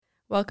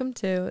Welcome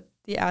to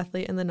The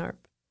Athlete and the NARP.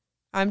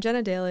 I'm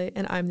Jenna Daly,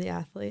 and I'm the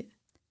athlete.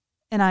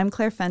 And I'm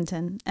Claire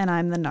Fenton, and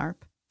I'm the NARP.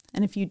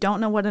 And if you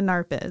don't know what a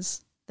NARP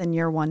is, then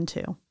you're one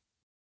too.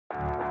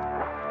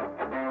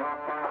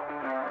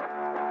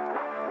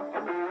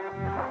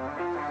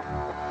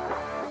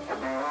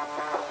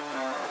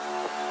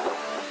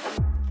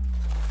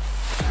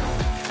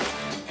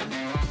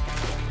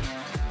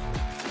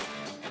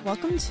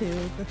 Welcome to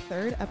the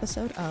third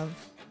episode of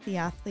The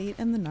Athlete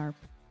and the NARP.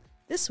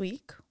 This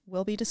week,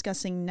 we'll be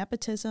discussing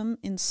nepotism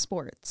in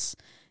sports.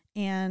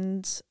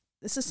 And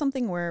this is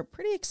something we're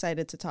pretty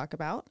excited to talk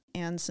about.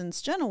 And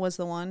since Jenna was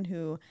the one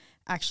who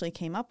actually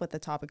came up with the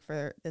topic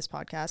for this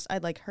podcast,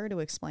 I'd like her to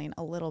explain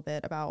a little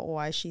bit about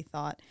why she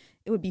thought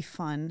it would be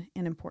fun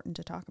and important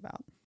to talk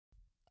about.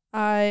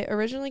 I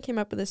originally came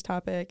up with this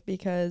topic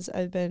because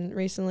I've been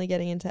recently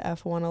getting into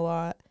F1 a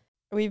lot.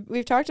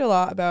 We've talked a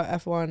lot about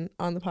F1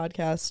 on the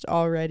podcast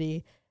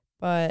already,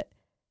 but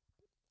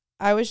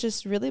I was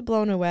just really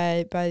blown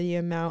away by the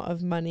amount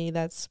of money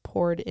that's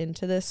poured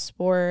into this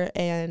sport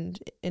and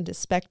into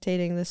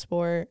spectating the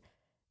sport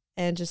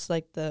and just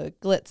like the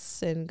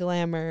glitz and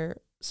glamour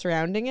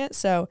surrounding it.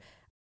 So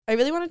I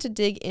really wanted to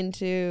dig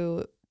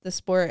into the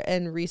sport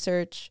and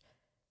research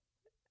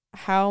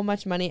how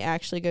much money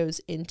actually goes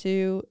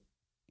into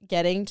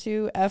getting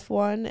to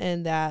F1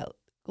 and that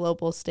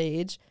global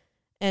stage.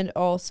 And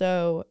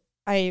also,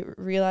 I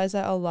realized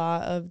that a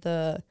lot of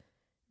the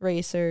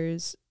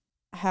racers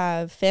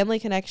have family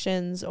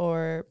connections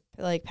or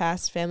like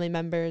past family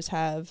members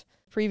have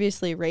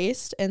previously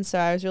raced. And so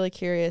I was really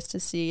curious to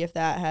see if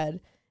that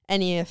had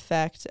any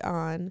effect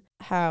on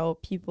how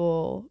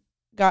people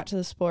got to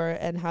the sport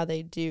and how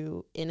they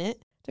do in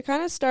it. To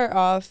kind of start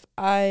off,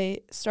 I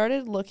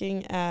started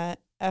looking at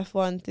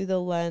F1 through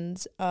the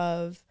lens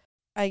of,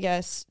 I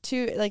guess,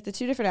 the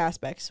two different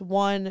aspects.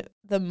 One,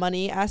 the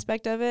money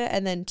aspect of it,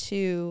 and then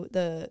two,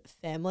 the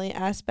family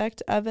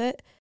aspect of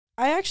it.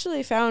 I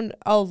actually found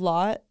a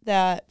lot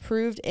that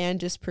proved and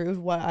disproved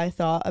what I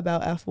thought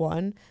about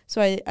F1.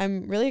 So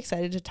I'm really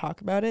excited to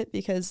talk about it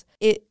because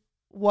it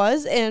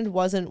was and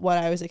wasn't what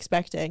I was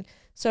expecting.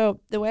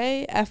 So the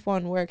way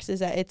F1 works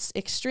is that it's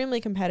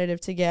extremely competitive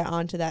to get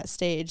onto that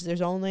stage.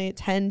 There's only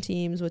 10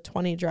 teams with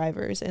 20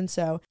 drivers. And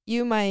so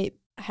you might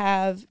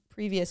have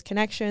previous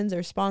connections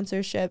or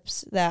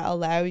sponsorships that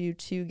allow you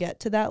to get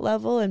to that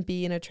level and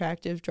be an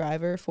attractive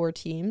driver for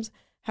teams.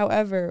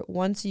 However,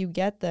 once you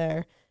get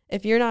there,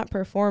 if you're not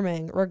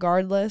performing,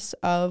 regardless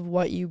of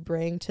what you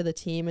bring to the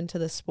team and to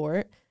the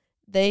sport,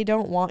 they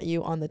don't want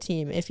you on the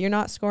team. If you're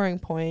not scoring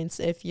points,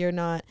 if you're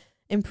not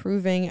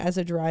improving as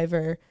a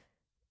driver,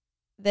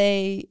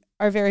 they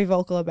are very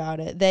vocal about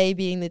it. They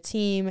being the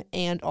team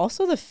and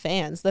also the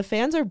fans. The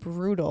fans are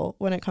brutal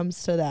when it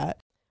comes to that.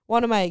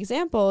 One of my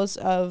examples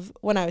of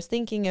when I was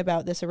thinking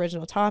about this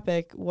original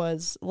topic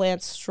was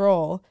Lance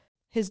Stroll.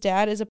 His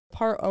dad is a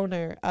part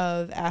owner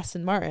of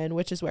Aston Martin,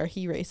 which is where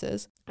he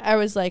races. I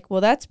was like, well,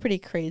 that's pretty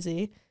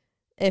crazy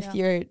if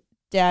your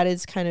dad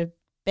is kind of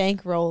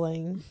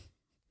bankrolling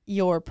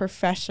your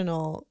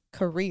professional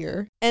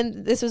career.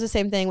 And this was the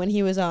same thing when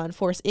he was on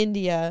Force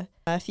India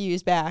a few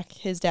years back.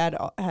 His dad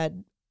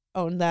had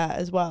owned that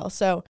as well.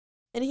 So,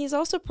 and he's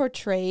also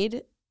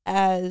portrayed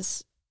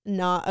as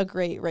not a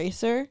great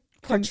racer.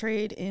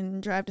 Portrayed in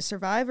Drive to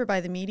Survive or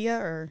by the media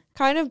or?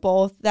 Kind of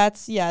both.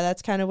 That's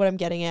kind of what I'm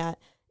getting at.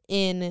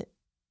 In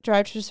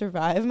Drive to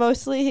Survive,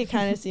 mostly, he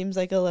kind of seems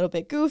like a little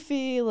bit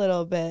goofy, a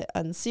little bit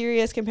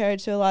unserious compared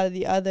to a lot of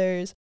the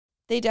others.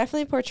 They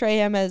definitely portray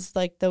him as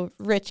like the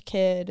rich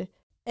kid,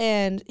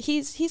 and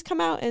he's come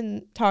out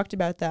and talked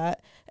about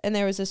that. And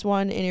there was this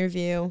one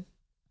interview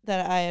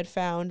that I had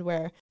found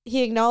where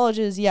he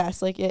acknowledges,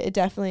 yes, like it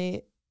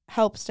definitely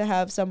helps to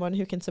have someone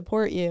who can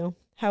support you.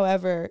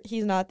 However,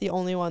 he's not the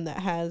only one that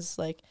has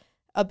like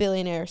a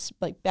billionaire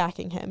like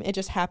backing him. It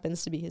just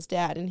happens to be his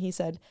dad. And he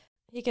said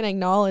he can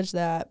acknowledge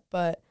that,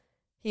 but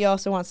he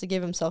also wants to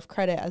give himself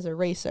credit as a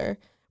racer,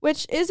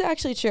 which is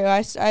actually true.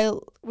 I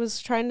was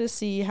trying to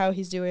see how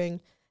he's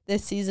doing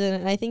this season,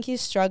 and I think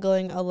he's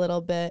struggling a little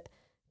bit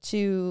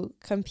to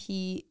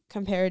compete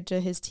compared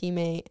to his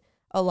teammate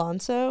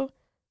Alonso.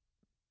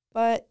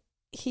 But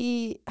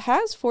he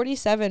has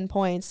 47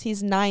 points.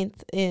 He's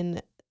 9th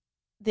in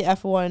the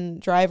F1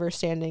 driver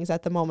standings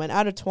at the moment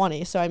out of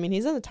 20. So, I mean,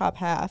 he's in the top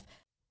half.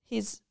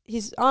 He's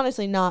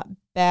honestly not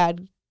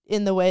bad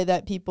in the way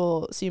that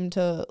people seem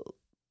to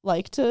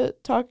like to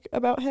talk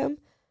about him.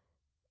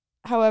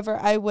 However,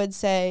 I would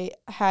say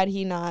had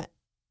he not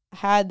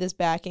had this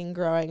backing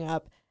growing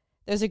up,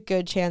 there's a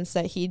good chance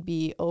that he'd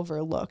be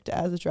overlooked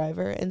as a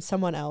driver and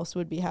someone else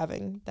would be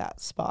having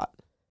that spot.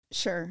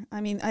 Sure.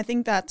 I mean, I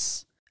think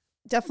that's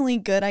definitely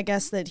good, I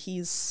guess, that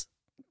he's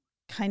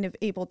kind of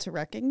able to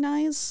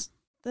recognize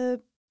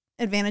the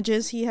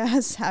advantages he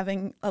has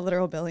having a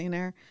literal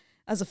billionaire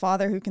as a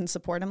father who can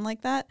support him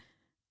like that.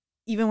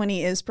 Even when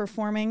he is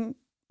performing,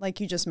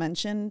 like you just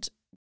mentioned,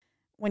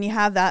 when you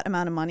have that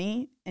amount of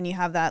money and you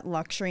have that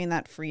luxury and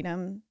that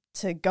freedom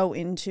to go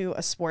into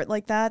a sport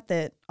like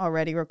that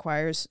already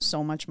requires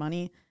so much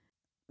money,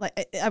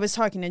 like I was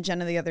talking to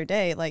Jenna the other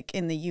day, like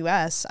in the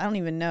US, I don't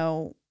even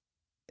know,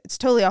 it's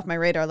totally off my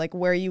radar, like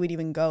where you would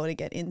even go to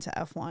get into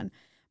F1.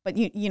 But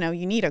you know,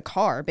 you need a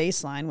car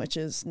baseline, which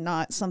is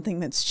not something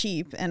that's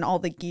cheap, and all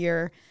the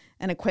gear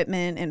and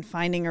equipment and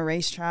finding a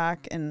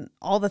racetrack and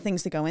all the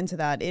things that go into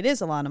that. It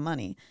is a lot of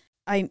money.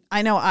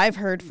 I know I've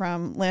heard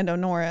from Lando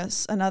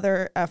Norris,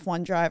 another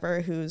F1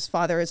 driver whose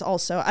father is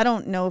also, I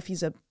don't know if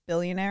he's a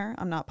billionaire,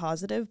 I'm not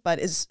positive, but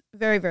is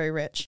very, very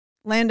rich.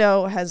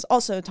 Lando has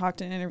also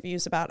talked in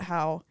interviews about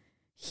how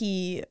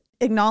he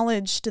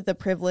acknowledged the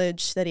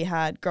privilege that he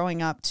had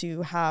growing up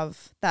to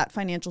have that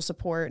financial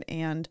support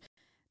and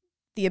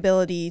the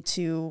ability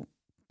to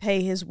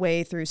pay his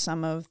way through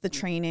some of the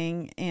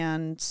training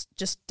and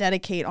just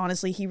dedicate.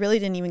 Honestly, he really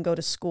didn't even go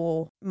to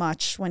school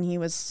much when he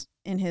was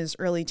in his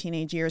early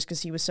teenage years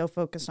because he was so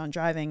focused on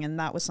driving. And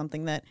that was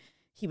something that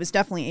he was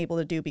definitely able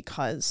to do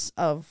because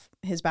of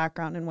his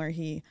background and where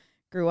he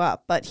grew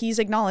up. But he's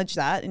acknowledged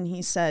that, and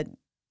he said,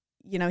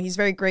 you know, he's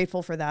very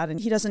grateful for that. And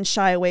he doesn't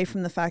shy away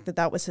from the fact that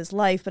that was his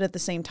life. But at the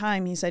same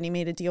time, he said he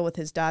made a deal with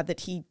his dad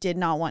that he did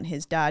not want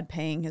his dad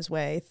paying his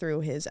way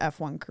through his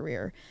F1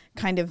 career,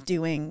 kind of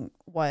doing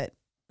what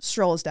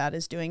Stroll's dad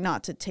is doing.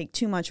 Not to take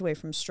too much away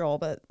from Stroll,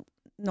 but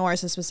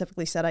Norris has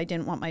specifically said, I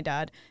didn't want my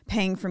dad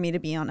paying for me to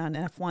be on an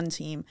F1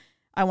 team.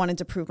 I wanted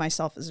to prove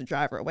myself as a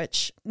driver,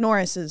 which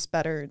Norris is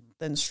better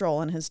than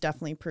Stroll and has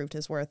definitely proved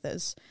his worth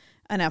as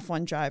an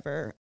F1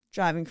 driver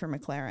driving for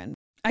McLaren.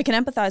 I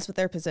can empathize with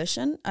their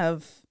position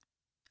of,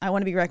 I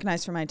want to be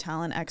recognized for my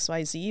talent,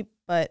 XYZ,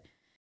 but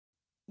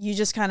you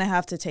just kind of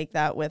have to take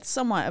that with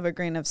somewhat of a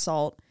grain of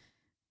salt,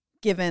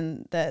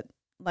 given that,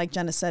 like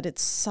Jenna said,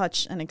 it's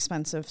such an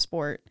expensive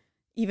sport,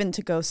 even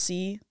to go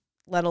see,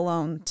 let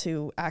alone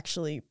to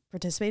actually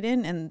participate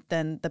in. And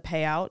then the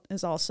payout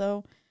is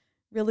also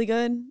really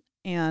good.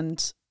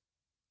 And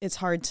it's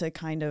hard to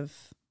kind of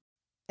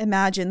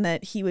imagine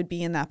that he would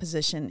be in that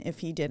position if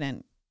he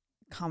didn't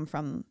come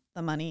from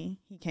the money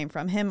he came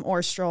from, him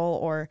or Stroll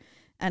or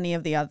any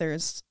of the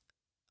others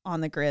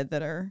on the grid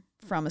that are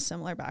from a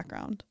similar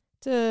background.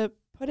 To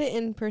put it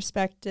in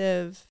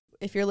perspective,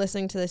 if you're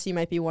listening to this, you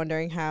might be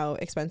wondering how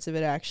expensive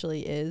it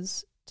actually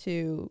is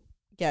to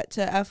get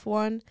to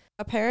F1.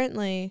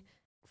 Apparently,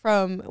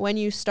 from when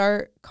you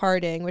start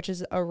karting, which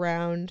is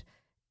around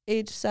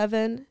age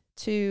 7,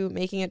 to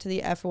making it to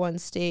the F1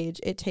 stage,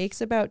 it takes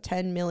about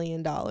 $10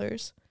 million.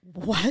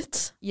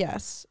 What?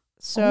 Yes.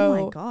 So,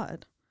 oh my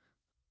God.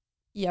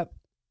 Yep.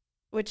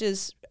 Which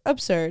is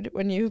absurd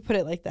when you put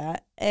it like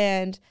that.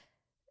 And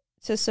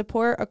to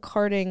support a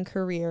karting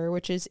career,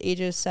 which is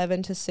ages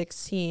 7 to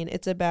 16,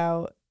 it's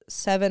about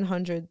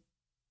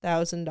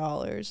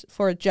 $700,000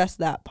 for just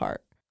that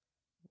part.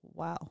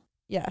 Wow.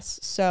 Yes.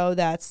 So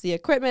that's the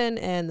equipment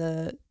and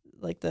the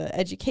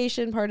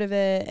education part of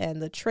it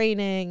and the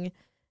training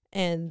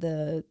and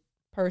the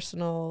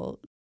personal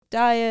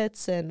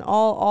diets and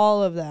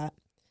all of that.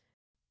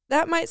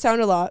 That might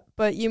sound a lot,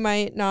 but you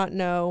might not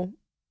know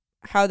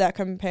how that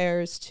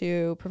compares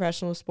to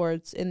professional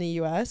sports in the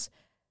US.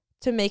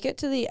 To make it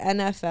to the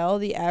NFL,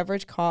 the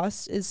average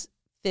cost is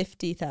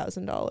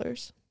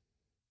 $50,000.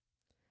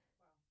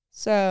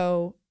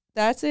 So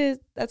that's a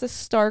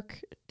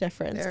stark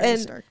difference. Very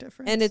stark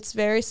difference. And it's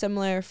very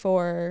similar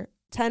for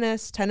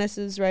tennis. Tennis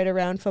is right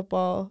around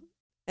football,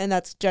 and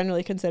that's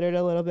generally considered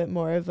a little bit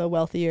more of a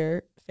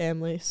wealthier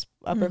family,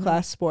 upper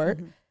class sport.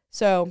 Mm-hmm.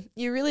 So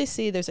you really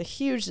see there's a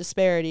huge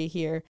disparity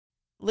here.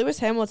 Lewis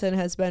Hamilton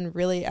has been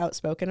really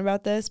outspoken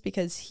about this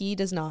because he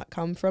does not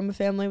come from a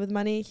family with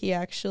money.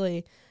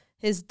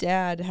 His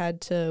dad had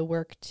to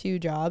work 2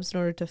 jobs in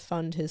order to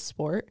fund his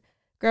sport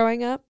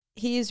growing up.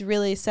 He's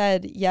really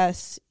said,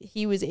 yes,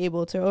 he was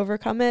able to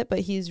overcome it, but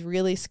he's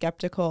really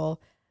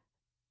skeptical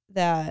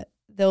that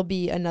there'll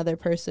be another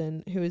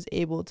person who is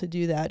able to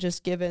do that,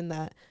 just given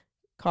that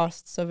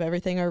costs of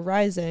everything are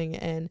rising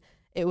and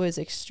it was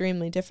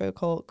extremely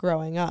difficult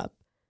growing up.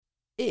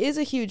 It is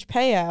a huge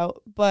payout,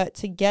 but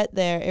to get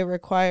there, it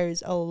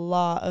requires a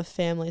lot of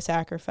family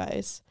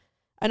sacrifice.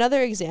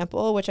 Another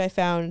example, which I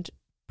found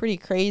pretty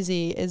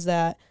crazy, is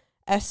that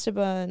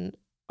Esteban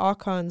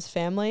Ocon's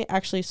family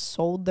actually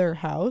sold their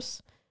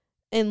house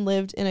and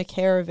lived in a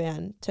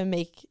caravan to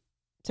make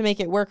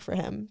it work for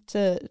him,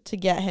 to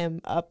get him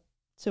up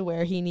to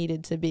where he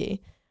needed to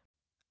be.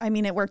 I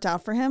mean, it worked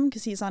out for him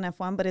because he's on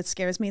F1, but it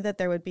scares me that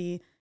there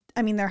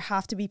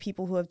have to be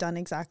people who have done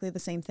exactly the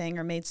same thing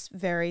or made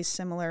very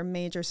similar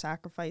major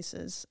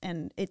sacrifices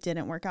and it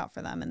didn't work out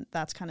for them. And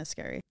that's kind of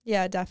scary.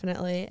 Yeah,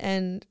 definitely.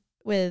 And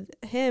with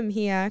him,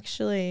 he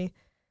actually,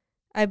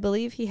 I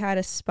believe he had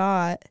a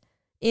spot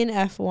in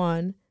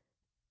F1,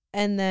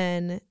 and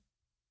then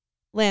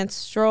Lance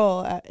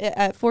Stroll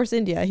at Force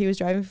India, he was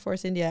driving for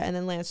Force India, and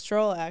then Lance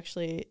Stroll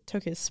actually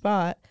took his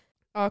spot.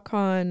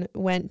 Ocon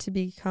went to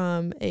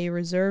become a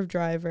reserve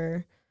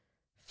driver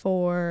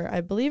for,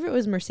 I believe it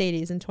was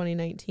Mercedes in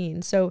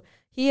 2019. So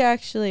he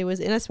actually was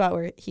in a spot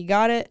where he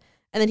got it,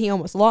 and then he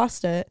almost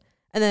lost it,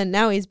 and then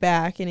now he's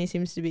back, and he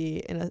seems to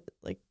be in a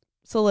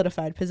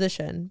solidified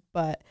position.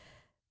 But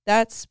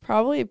that's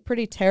probably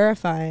pretty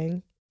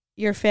terrifying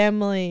your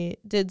family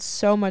did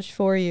so much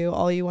for you.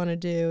 All you want to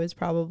do is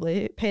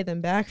probably pay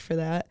them back for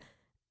that.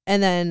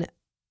 And then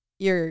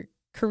your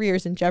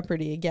career's in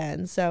jeopardy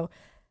again. So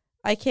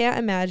I can't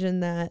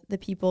imagine that the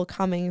people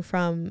coming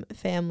from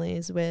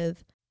families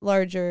with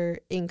larger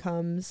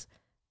incomes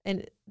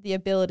and the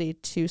ability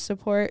to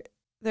support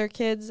their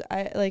kids,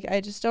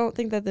 I just don't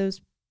think that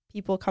those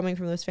people coming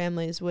from those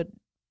families would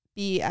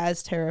be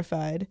as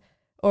terrified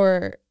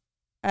or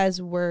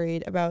as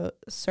worried about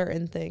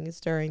certain things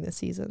during the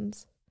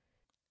seasons.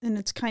 And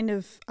it's kind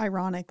of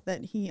ironic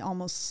that he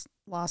almost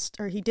lost,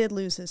 or he did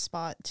lose his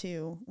spot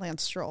to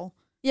Lance Stroll.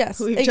 Yes.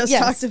 Who we've just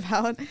talked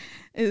about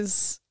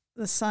is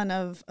the son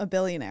of a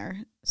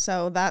billionaire.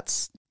 So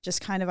that's just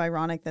kind of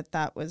ironic that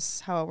that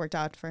was how it worked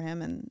out for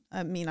him. And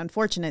I mean,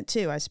 unfortunate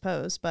too, I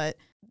suppose. But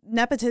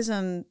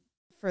nepotism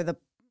for the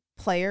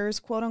players,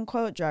 quote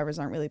unquote, drivers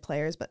aren't really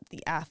players, but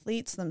the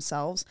athletes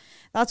themselves,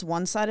 that's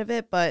one side of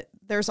it. But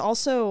there's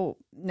also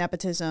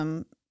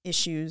nepotism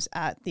issues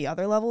at the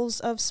other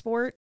levels of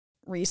sport.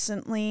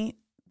 Recently,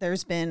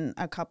 there's been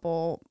a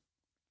couple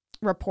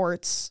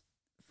reports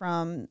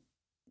from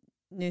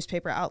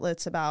newspaper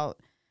outlets about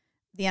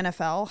the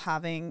NFL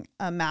having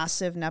a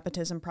massive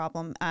nepotism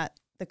problem at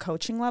the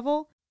coaching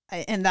level.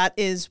 And that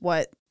is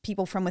what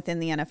people from within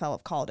the NFL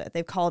have called it.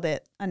 They've called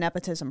it a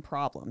nepotism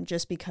problem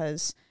just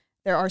because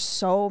there are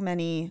so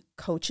many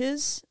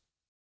coaches.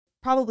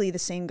 Probably the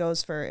same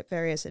goes for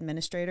various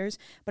administrators.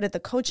 But at the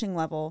coaching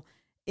level,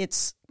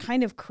 it's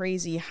kind of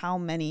crazy how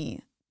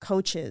many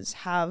coaches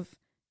have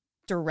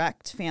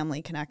direct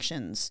family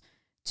connections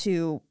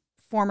to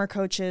former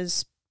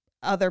coaches,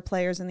 other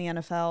players in the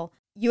NFL.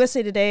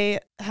 USA Today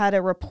had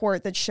a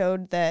report that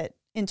showed that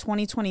in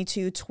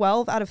 2022,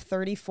 12 out of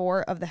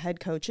 34 of the head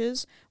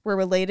coaches were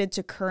related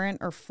to current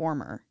or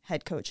former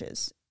head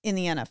coaches in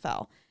the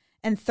NFL.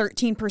 And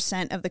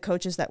 13% of the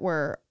coaches that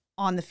were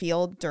on the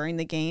field during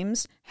the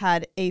games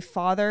had a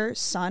father,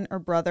 son, or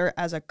brother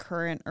as a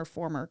current or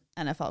former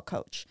NFL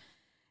coach.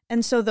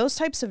 And so those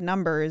types of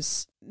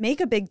numbers make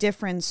a big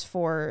difference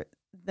for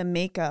the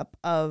makeup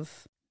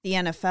of the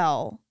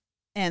NFL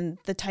and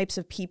the types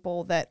of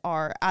people that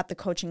are at the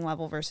coaching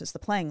level versus the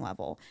playing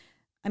level.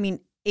 I mean,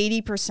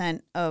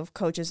 80% of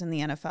coaches in the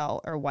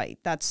NFL are white.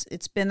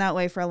 It's been that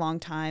way for a long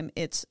time.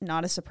 It's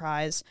not a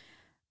surprise.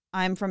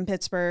 I'm from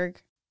Pittsburgh.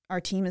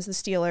 Our team is the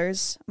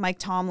Steelers. Mike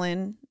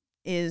Tomlin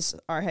is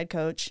our head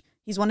coach.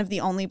 He's one of the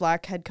only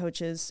black head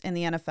coaches in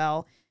the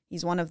NFL.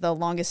 He's one of the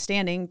longest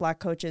standing black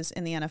coaches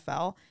in the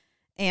NFL.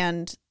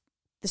 And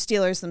the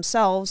Steelers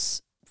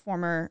themselves,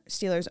 former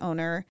Steelers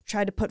owner,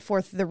 tried to put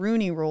forth the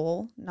Rooney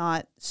Rule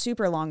not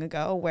super long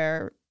ago,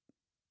 where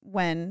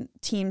when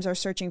teams are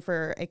searching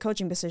for a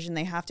coaching position,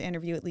 they have to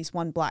interview at least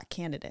one black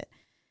candidate.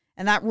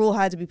 And that rule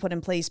had to be put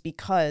in place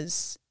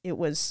because it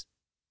was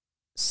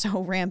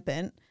so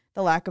rampant,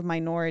 the lack of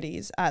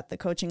minorities at the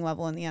coaching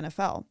level in the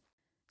NFL.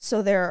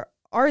 So there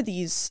are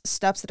these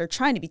steps that are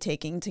trying to be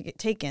taken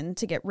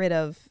to get rid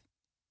of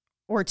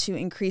or to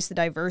increase the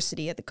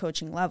diversity at the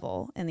coaching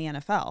level in the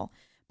NFL.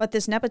 But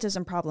this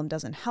nepotism problem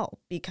doesn't help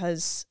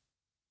because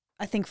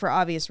I think for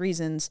obvious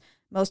reasons,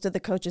 most of the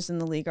coaches in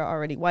the league are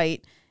already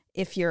white.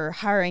 If you're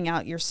hiring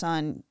out your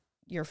son,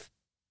 your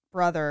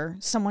brother,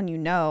 someone you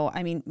know,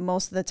 I mean,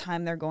 most of the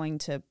time they're going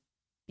to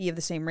be of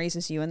the same race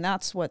as you. And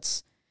that's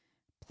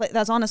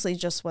honestly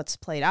just what's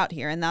played out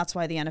here. And that's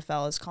why the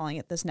NFL is calling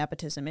it this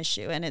nepotism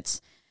issue. And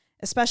it's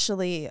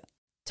especially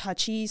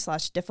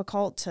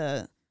touchy/difficult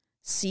to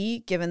see,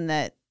 given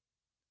that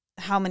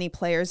how many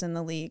players in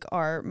the league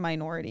are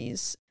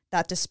minorities.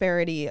 That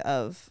disparity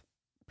of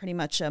pretty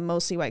much a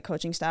mostly white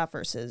coaching staff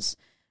versus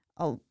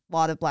a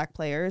lot of black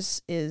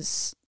players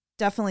is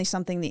definitely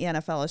something the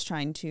NFL is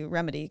trying to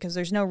remedy, because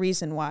there's no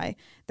reason why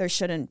there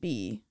shouldn't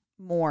be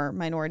more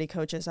minority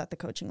coaches at the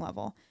coaching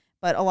level.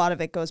 But a lot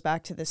of it goes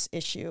back to this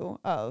issue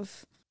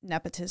of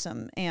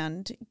nepotism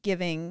and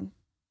giving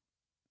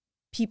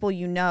people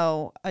you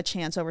know a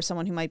chance over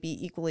someone who might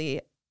be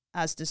equally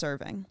as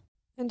deserving.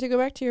 And to go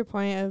back to your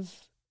point of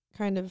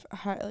kind of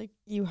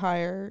you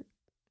hire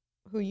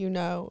who you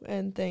know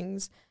and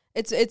things,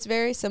 it's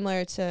very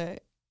similar to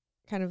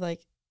kind of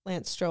like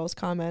Lance Stroll's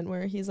comment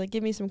where he's like,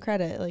 give me some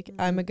credit, like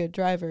I'm a good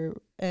driver.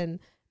 And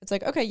it's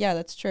like, okay, yeah,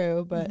 that's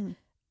true, but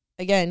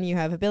again, you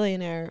have a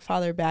billionaire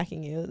father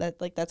backing you,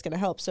 that's going to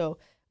help. So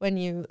when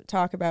you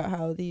talk about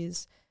how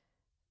these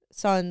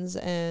sons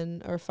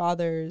or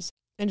fathers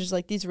and just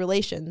like these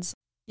relations,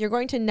 you're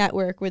going to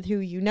network with who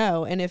you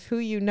know. And if who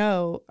you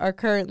know are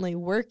currently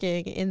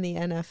working in the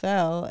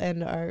NFL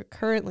and are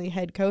currently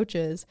head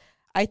coaches,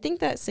 I think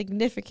that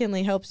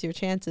significantly helps your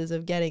chances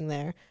of getting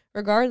there,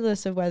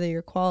 regardless of whether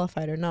you're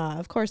qualified or not.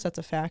 Of course, that's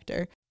a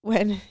factor.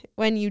 When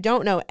you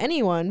don't know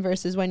anyone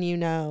versus when you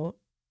know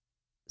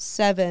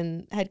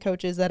 7 head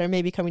coaches that are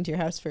maybe coming to your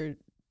house for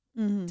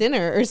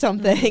dinner or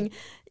something,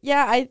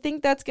 yeah, I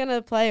think that's going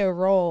to play a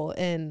role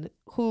in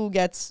who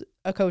gets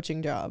a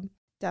coaching job.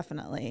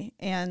 Definitely.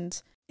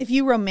 And if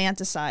you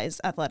romanticize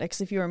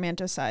athletics, if you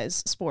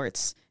romanticize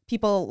sports,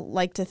 people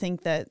like to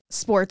think that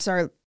sports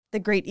are the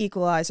great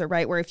equalizer,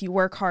 right? Where if you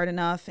work hard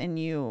enough and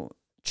you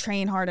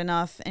train hard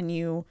enough and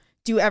you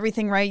do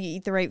everything right, you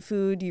eat the right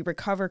food, you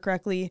recover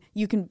correctly,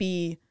 you can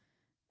be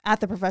at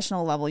the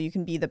professional level, you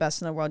can be the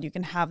best in the world, you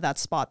can have that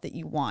spot that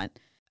you want.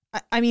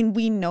 I mean,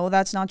 we know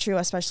that's not true,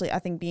 especially I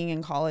think being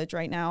in college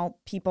right now,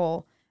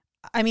 people,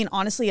 I mean,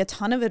 honestly, a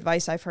ton of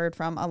advice I've heard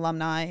from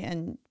alumni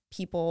and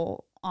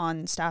people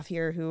on staff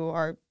here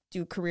who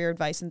do career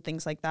advice and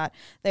things like that.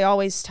 They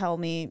always tell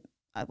me,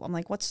 I'm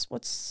like, what's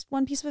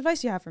one piece of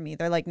advice you have for me?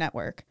 They're like,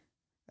 network.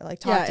 They're like,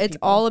 talk to it's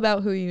people. all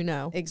about who you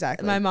know.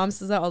 Exactly. My mom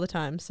says that all the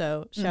time,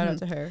 so shout out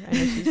to her. I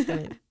know she's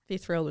going to be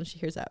thrilled when she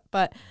hears that.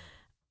 But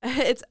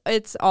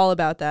it's all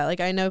about that. Like,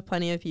 I know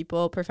plenty of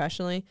people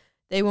professionally,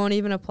 they won't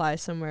even apply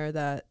somewhere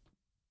that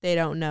they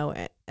don't know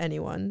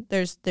anyone.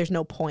 There's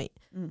no point.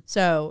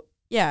 So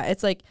yeah,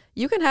 it's like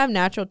you can have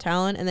natural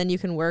talent and then you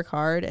can work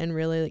hard and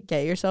really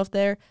get yourself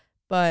there.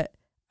 But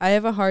I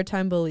have a hard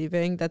time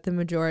believing that the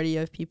majority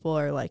of people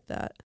are like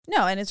that.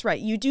 No, and it's right.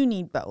 You do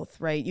need both,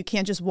 right? You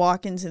can't just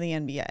walk into the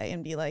NBA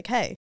and be like,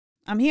 hey,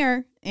 I'm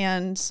here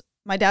and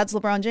my dad's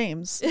LeBron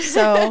James,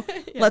 so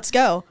let's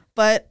go.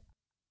 But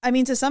I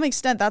mean, to some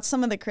extent, that's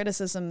some of the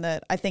criticism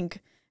that I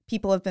think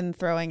people have been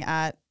throwing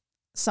at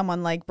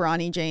someone like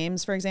Bronny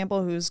James, for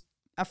example, who's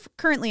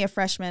currently a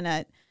freshman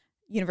at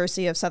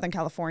University of Southern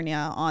California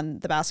on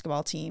the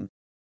basketball team.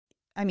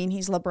 I mean,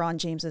 he's LeBron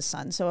James's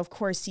son. So, of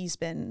course, he's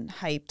been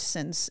hyped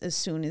since as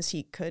soon as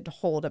he could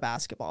hold a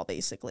basketball,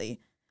 basically.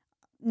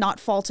 Not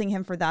faulting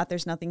him for that.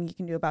 There's nothing you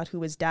can do about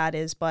who his dad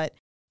is. But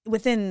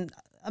within,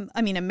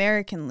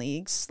 American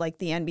leagues like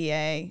the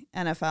NBA,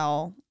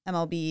 NFL,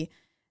 MLB,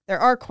 there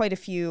are quite a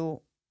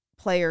few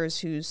players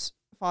whose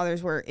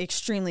fathers were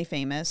extremely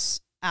famous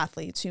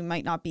athletes who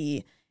might not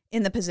be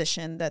in the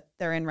position that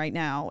they're in right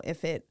now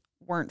if it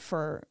weren't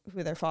for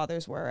who their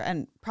fathers were,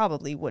 and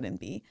probably wouldn't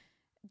be.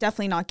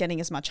 Definitely not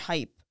getting as much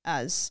hype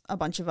as a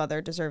bunch of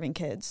other deserving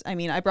kids. I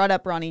mean, I brought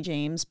up Bronny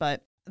James,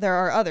 but there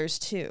are others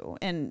too.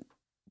 And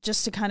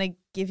just to kind of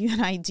give you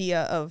an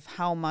idea of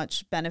how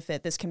much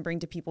benefit this can bring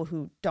to people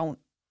who don't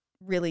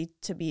really,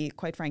 to be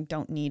quite frank,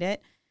 don't need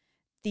it.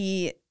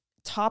 The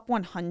top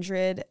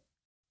 100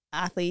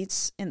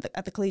 athletes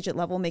at the collegiate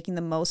level making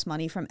the most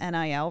money from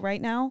NIL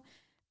right now,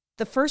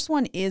 the first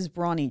one is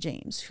Bronny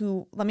James,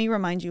 who, let me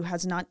remind you,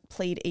 has not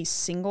played a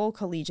single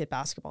collegiate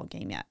basketball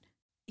game yet.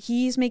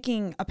 He's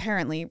making,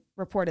 apparently,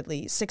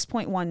 reportedly,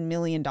 $6.1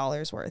 million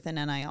worth in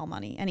NIL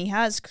money. And he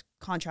has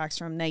contracts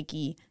from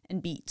Nike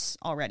and Beats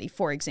already,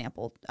 for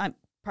example.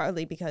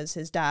 Partly because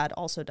his dad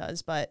also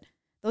does. But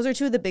those are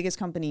two of the biggest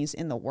companies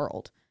in the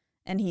world.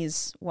 And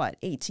he's,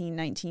 18,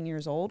 19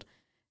 years old.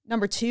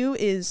 Number two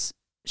is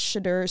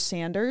Shadur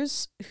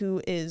Sanders, who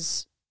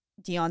is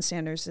Deion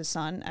Sanders'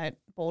 son at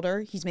Boulder.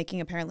 He's making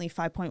apparently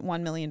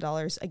 $5.1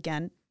 million.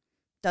 Again,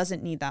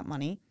 doesn't need that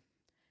money.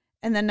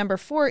 And then number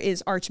 4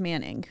 is Arch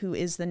Manning, who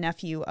is the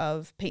nephew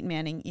of Peyton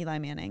Manning, Eli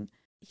Manning.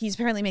 He's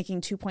apparently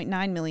making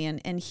 $2.9 million,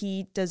 and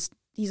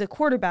he's a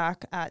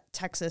quarterback at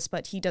Texas,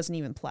 but he doesn't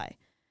even play.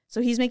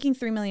 So he's making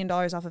 $3 million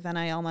off of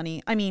NIL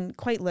money. I mean,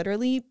 quite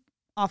literally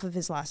off of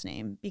his last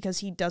name, because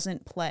he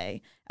doesn't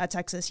play at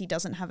Texas. He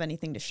doesn't have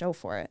anything to show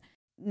for it.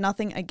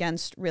 Nothing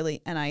against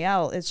really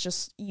NIL. It's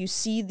just you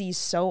see these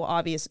so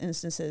obvious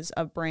instances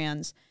of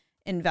brands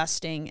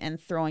investing and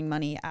throwing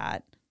money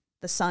at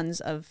the sons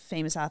of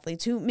famous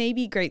athletes who may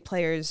be great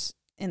players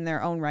in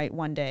their own right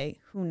one day.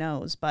 Who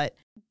knows? But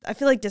I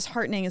feel like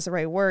disheartening is the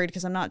right word,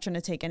 because I'm not trying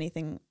to take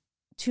anything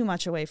too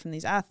much away from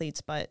these athletes,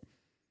 but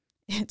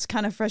it's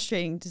kind of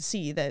frustrating to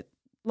see that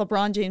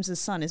LeBron James's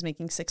son is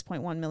making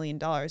 $6.1 million.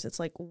 It's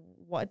like,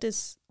 why?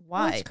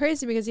 Well, it's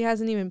crazy because he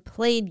hasn't even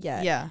played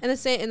yet. Yeah. And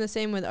the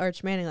same with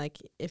Arch Manning, like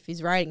if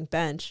he's riding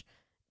bench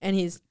and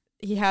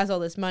he has all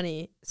this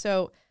money.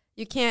 So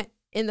you can't,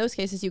 in those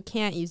cases, you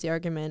can't use the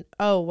argument,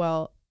 oh,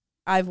 well,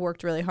 I've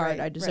worked really hard.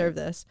 I deserve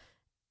this.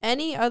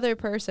 Any other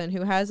person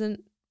who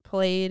hasn't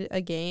played a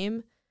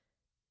game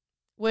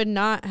would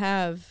not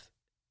have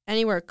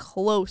anywhere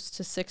close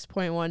to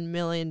 $6.1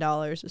 million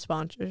of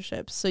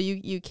sponsorships. So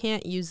you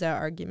can't use that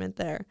argument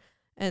there.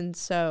 And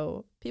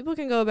so people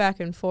can go back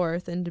and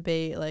forth and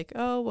debate like,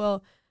 oh,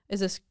 well,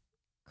 is this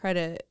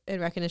credit and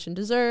recognition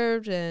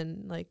deserved?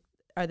 And like,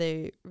 are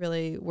they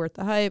really worth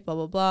the hype? Blah,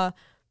 blah, blah.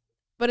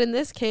 But in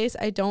this case,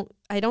 I don't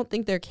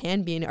think there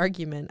can be an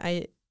argument.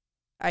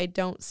 I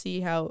don't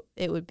see how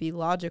it would be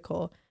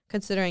logical,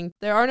 considering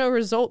there are no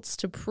results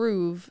to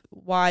prove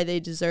why they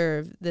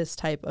deserve this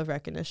type of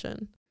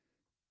recognition.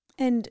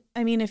 And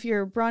I mean, if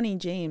you're Bronny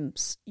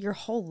James, your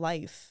whole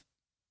life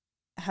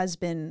has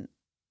been,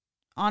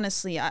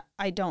 honestly,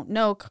 I don't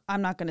know.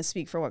 I'm not going to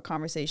speak for what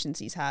conversations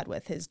he's had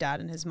with his dad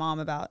and his mom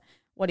about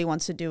what he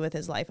wants to do with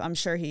his life. I'm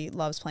sure he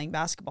loves playing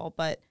basketball,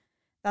 but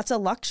that's a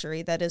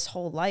luxury that his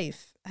whole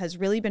life has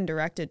really been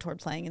directed toward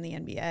playing in the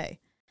NBA.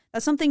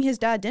 That's something his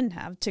dad didn't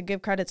have, to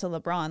give credit to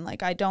LeBron.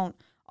 Like, I don't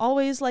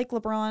always like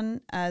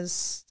LeBron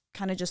as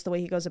kind of just the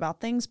way he goes about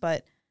things,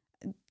 but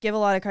give a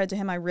lot of credit to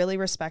him. I really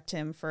respect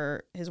him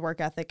for his work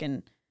ethic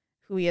and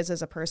who he is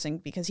as a person,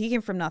 because he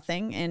came from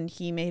nothing and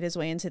he made his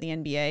way into the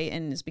NBA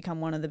and has become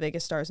one of the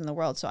biggest stars in the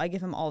world. So I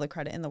give him all the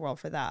credit in the world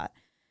for that.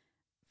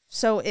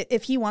 So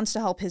if he wants to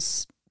help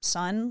his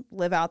son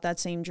live out that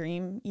same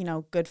dream,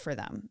 good for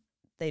them.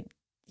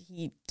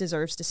 He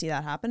deserves to see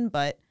that happen.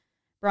 But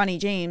Bronny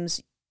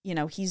James,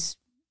 he's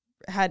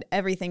had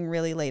everything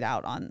really laid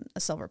out on a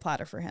silver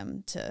platter for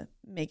him to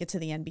make it to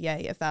the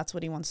NBA if that's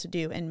what he wants to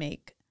do and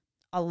make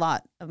a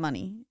lot of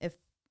money. If,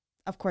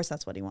 of course,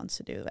 that's what he wants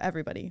to do.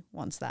 Everybody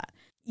wants that.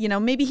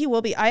 Maybe he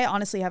will be. I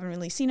honestly haven't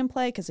really seen him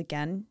play because,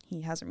 again,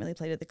 he hasn't really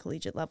played at the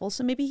collegiate level.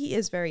 So maybe he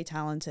is very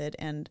talented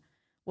and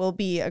will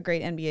be a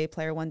great NBA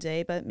player one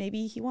day, but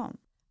maybe he won't.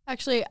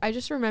 Actually, I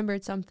just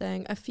remembered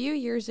something. A few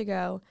years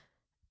ago,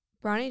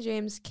 Bronny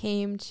James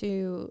came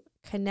to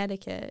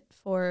Connecticut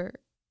for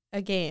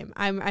a game.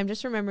 I'm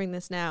just remembering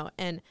this now.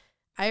 And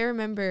I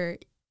remember,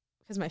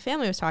 because my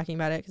family was talking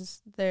about it,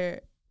 because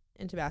they're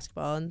into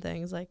basketball and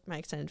things, like my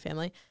extended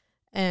family.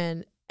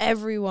 And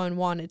everyone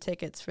wanted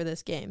tickets for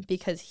this game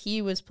because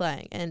he was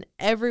playing. And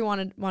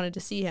everyone wanted to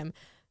see him.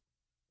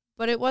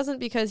 But it wasn't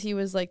because he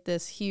was like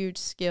this huge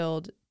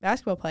skilled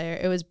basketball player.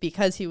 It was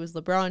because he was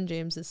LeBron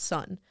James's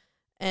son.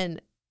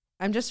 And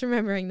I'm just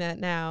remembering that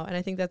now. And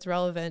I think that's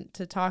relevant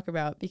to talk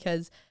about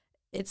because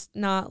it's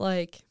not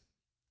like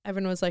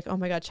everyone was like, oh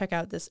my God, check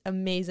out this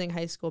amazing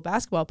high school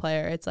basketball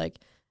player. It's like,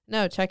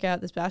 no, check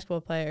out this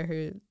basketball player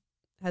who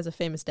has a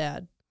famous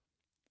dad.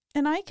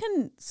 And I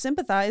can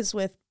sympathize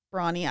with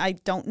Bronny. I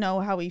don't know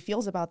how he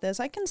feels about this.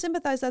 I can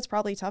sympathize. That's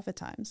probably tough at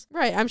times.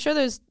 Right. I'm sure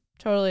there's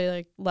totally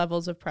like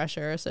levels of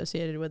pressure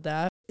associated with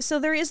that. So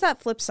there is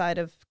that flip side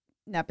of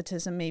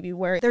nepotism maybe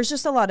where there's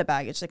just a lot of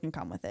baggage that can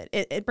come with it.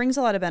 It brings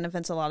a lot of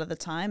benefits a lot of the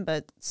time,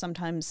 but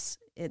sometimes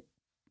it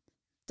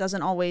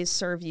doesn't always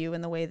serve you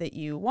in the way that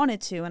you want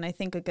it to. And I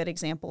think a good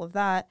example of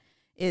that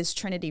is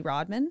Trinity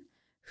Rodman,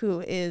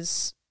 who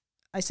is,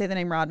 I say the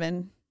name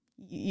Rodman,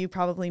 you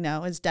probably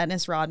know, is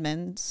Dennis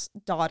Rodman's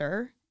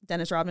daughter.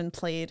 Dennis Rodman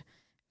played,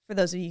 for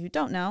those of you who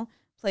don't know,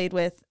 played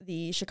with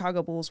the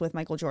Chicago Bulls with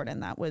Michael Jordan.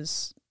 That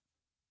was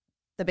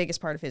the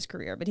biggest part of his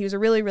career. But he was a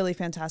really, really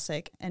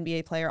fantastic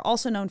NBA player,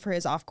 also known for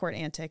his off-court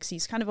antics.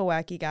 He's kind of a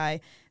wacky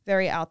guy,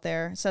 very out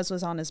there, says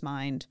what's on his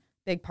mind,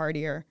 big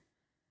partier.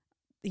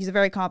 He's a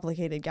very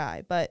complicated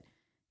guy, but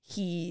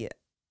he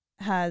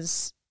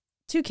has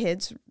two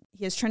kids.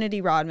 He has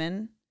Trinity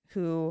Rodman,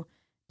 who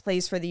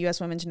plays for the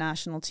U.S. women's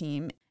national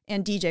team,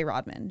 and DJ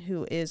Rodman,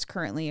 who is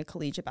currently a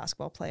collegiate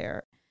basketball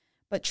player.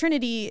 But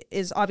Trinity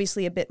is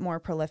obviously a bit more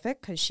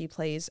prolific because she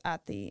plays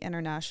at the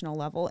international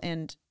level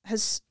and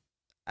has,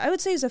 I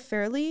would say, is a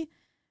fairly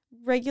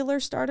regular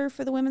starter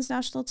for the women's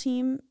national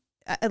team,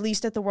 at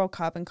least at the World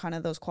Cup and kind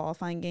of those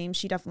qualifying games.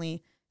 She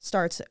definitely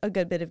starts a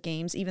good bit of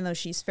games, even though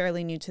she's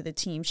fairly new to the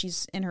team.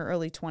 She's in her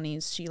early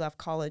 20s. She left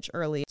college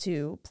early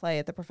to play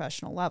at the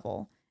professional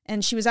level.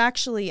 And she was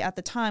actually, at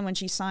the time when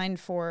she signed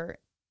for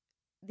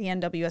the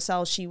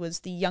NWSL, she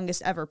was the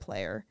youngest ever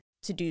player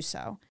to do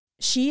so.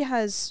 She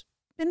has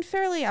been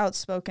fairly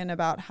outspoken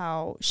about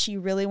how she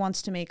really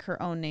wants to make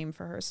her own name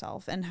for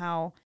herself and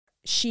how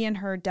she and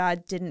her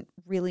dad didn't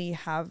really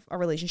have a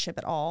relationship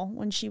at all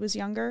when she was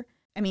younger.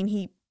 I mean,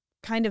 he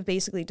kind of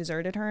basically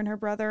deserted her and her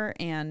brother,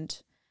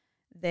 and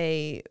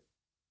they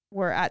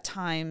were at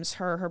times,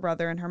 her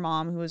brother and her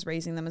mom, who was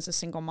raising them as a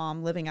single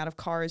mom, living out of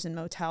cars and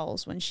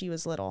motels when she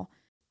was little.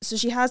 So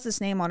she has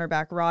this name on her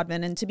back,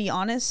 Rodman, and to be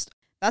honest,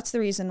 that's the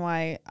reason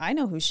why I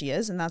know who she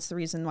is, and that's the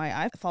reason why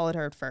I followed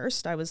her at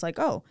first. I was like,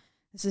 oh,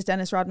 this is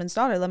Dennis Rodman's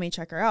daughter. Let me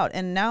check her out.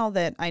 And now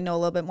that I know a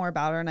little bit more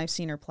about her and I've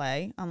seen her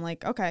play, I'm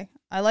like, okay,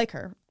 I like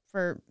her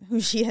for who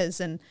she is,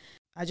 and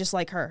I just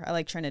like her. I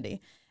like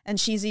Trinity. And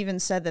she's even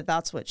said that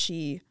that's what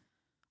she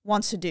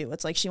wants to do.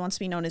 It's like she wants to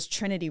be known as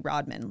Trinity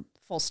Rodman,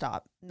 full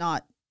stop,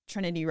 not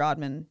Trinity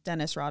Rodman,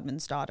 Dennis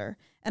Rodman's daughter.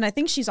 And I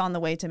think she's on the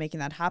way to making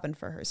that happen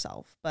for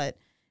herself. But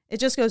it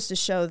just goes to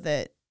show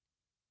that,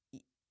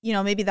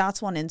 maybe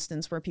that's one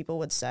instance where people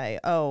would say,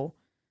 oh,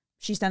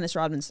 she's Dennis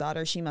Rodman's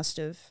daughter. She must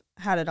have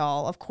had it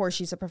all. Of course,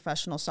 she's a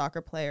professional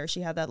soccer player. She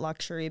had that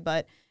luxury.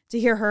 But to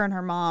hear her and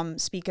her mom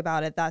speak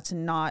about it, that's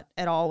not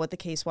at all what the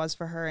case was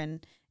for her.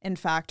 And in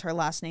fact, her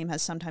last name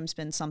has sometimes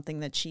been something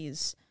that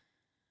she's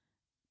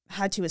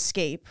had to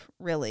escape,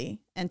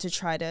 really, and to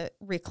try to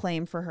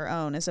reclaim for her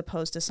own, as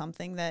opposed to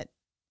something that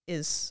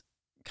is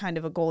kind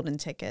of a golden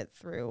ticket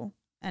through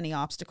any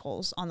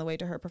obstacles on the way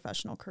to her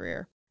professional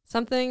career.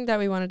 Something that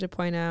we wanted to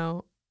point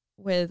out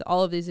with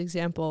all of these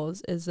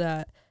examples is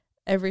that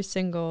every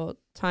single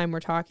time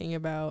we're talking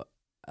about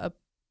a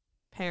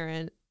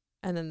parent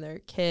and then their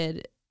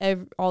kid,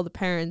 all the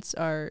parents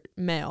are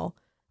male.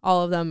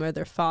 All of them are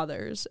their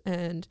fathers.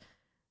 And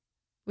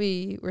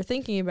we were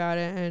thinking about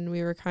it, and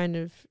we were kind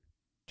of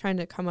trying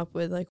to come up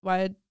with, like,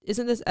 why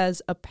isn't this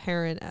as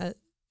apparent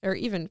or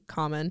even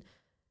common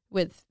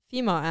with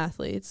female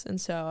athletes?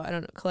 And so, I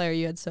don't know, Claire,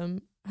 you had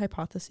some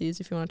hypotheses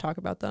if you want to talk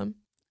about them.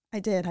 I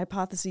did.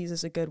 Hypotheses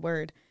is a good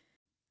word.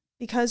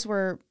 Because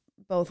we're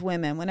both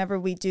women, whenever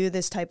we do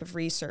this type of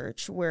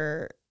research,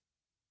 we're,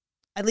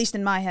 at least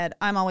in my head,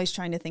 I'm always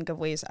trying to think of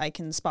ways I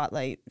can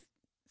spotlight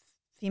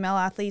female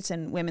athletes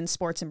and women's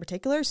sports in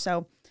particular.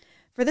 So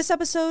for this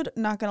episode,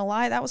 not going to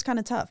lie, that was kind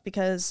of tough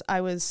because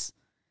I was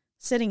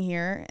sitting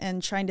here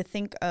and trying to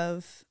think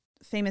of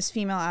famous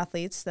female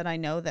athletes that I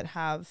know that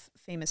have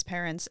famous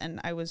parents, and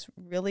I was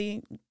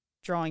really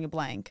drawing a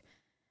blank.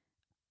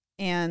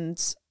 And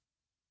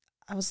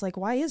I was like,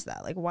 why is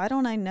that? Like, why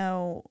don't I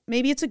know?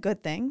 Maybe it's a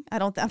good thing.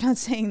 I'm not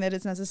saying that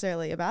it's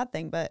necessarily a bad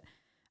thing, but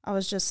I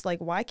was just like,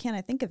 why can't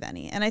I think of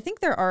any? And I think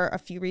there are a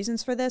few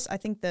reasons for this. I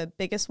think the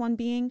biggest one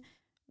being,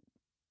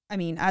 I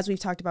mean, as we've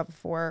talked about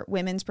before,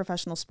 women's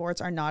professional sports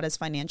are not as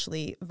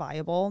financially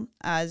viable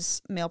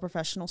as male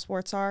professional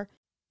sports are.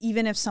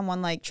 Even if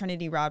someone like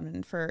Trinity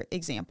Rodman, for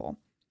example,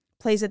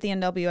 plays at the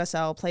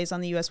NWSL, plays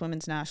on the U.S.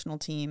 women's national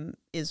team,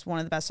 is one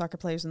of the best soccer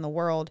players in the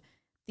world,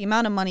 the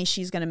amount of money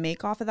she's going to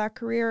make off of that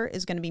career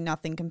is going to be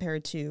nothing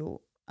compared to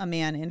a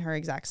man in her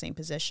exact same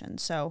position.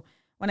 So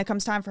when it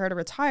comes time for her to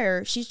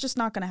retire, she's just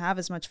not going to have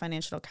as much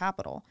financial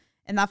capital.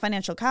 And that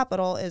financial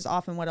capital is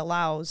often what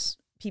allows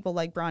people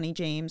like Bronny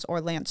James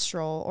or Lance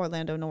Stroll,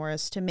 Orlando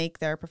Norris to make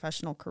their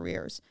professional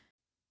careers.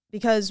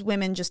 Because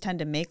women just tend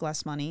to make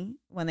less money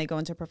when they go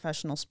into a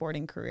professional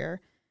sporting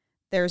career,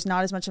 there's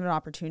not as much of an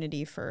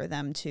opportunity for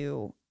them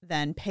to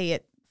then pay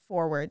it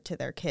forward to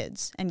their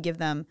kids and give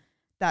them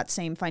that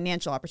same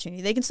financial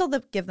opportunity. They can still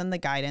give them the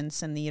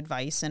guidance and the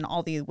advice and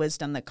all the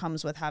wisdom that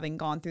comes with having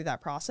gone through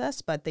that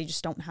process, but they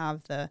just don't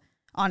have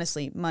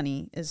honestly,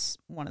 money is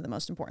one of the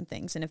most important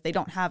things. And if they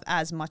don't have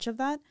as much of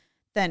that,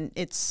 then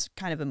it's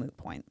kind of a moot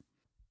point.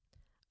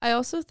 I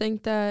also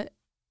think that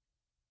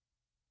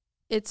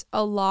it's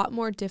a lot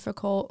more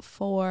difficult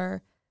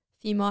for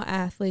female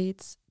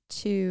athletes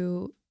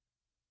to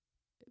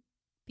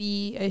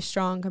be a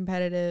strong,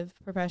 competitive,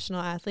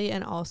 professional athlete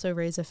and also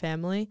raise a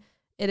family.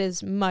 It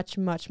is much,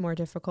 much more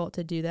difficult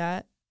to do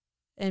that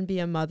and be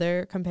a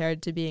mother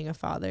compared to being a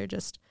father,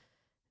 just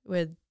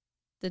with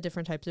the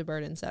different types of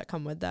burdens that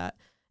come with that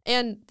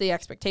and the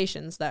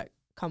expectations that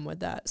come with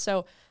that.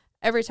 So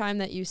every time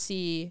that you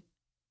see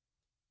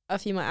a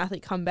female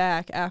athlete come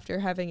back after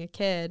having a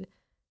kid,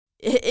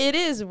 it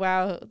is,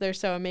 wow, they're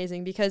so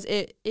amazing, because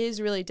it is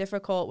really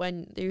difficult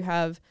when you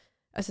have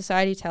a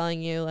society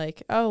telling you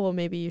like, oh, well,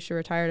 maybe you should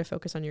retire to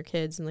focus on your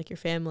kids and like your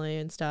family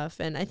and stuff.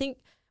 And I think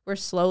we're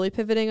slowly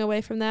pivoting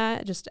away from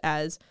that just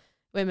as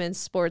women's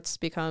sports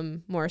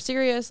become more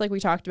serious, like we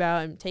talked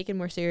about, and taken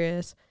more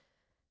serious.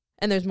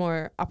 And there's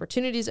more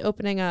opportunities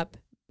opening up,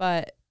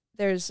 but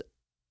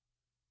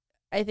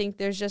I think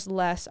there's just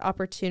less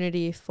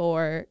opportunity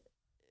for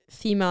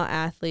female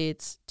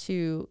athletes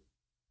to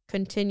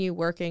continue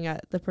working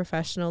at the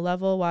professional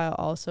level while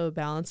also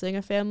balancing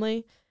a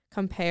family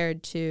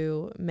compared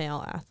to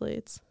male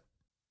athletes.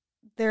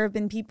 There have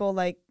been people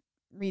like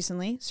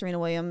recently, Serena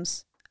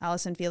Williams,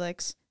 Allison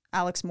Felix,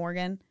 Alex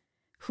Morgan,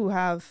 who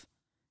have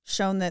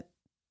shown that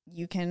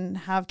you can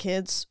have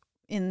kids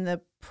in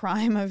the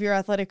prime of your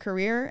athletic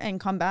career and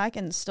come back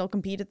and still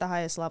compete at the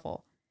highest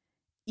level.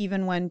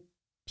 Even when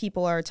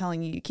people are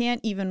telling you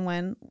can't, even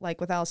when,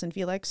 like with Allison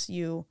Felix,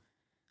 you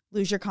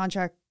lose your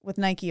contract with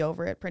Nike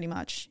over it, pretty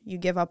much. You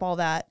give up all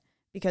that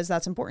because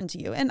that's important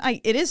to you. And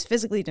it is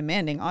physically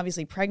demanding.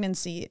 Obviously,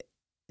 pregnancy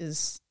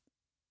is,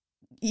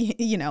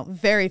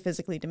 very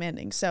physically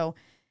demanding. So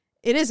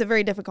it is a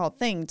very difficult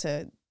thing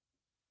to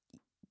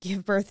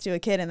give birth to a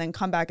kid and then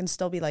come back and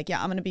still be like, yeah,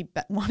 I'm going to be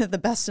one of the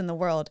best in the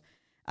world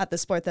at the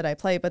sport that I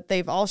play. But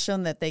they've all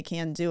shown that they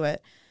can do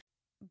it.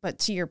 But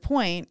to your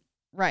point,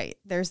 right,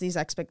 there's these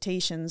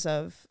expectations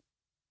of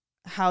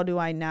how do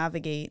I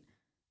navigate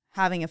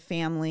having a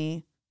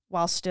family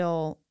while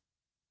still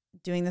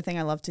doing the thing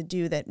I love to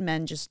do that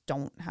men just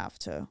don't have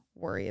to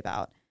worry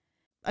about.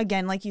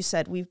 Again, like you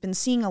said, we've been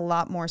seeing a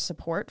lot more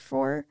support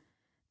for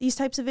these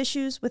types of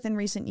issues within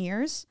recent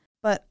years.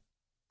 But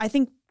I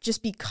think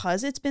just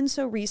because it's been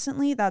so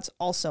recently, that's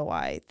also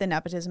why the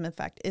nepotism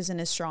effect isn't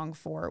as strong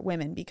for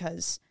women,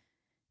 because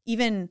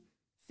even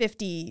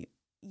 50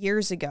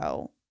 years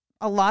ago,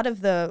 a lot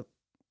of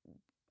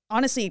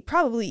honestly,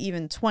 probably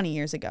even 20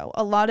 years ago,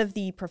 a lot of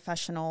the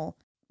professional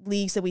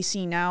leagues that we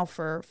see now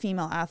for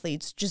female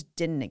athletes just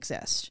didn't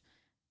exist.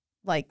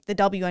 Like the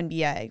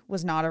WNBA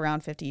was not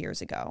around 50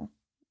 years ago.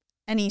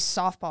 Any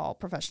softball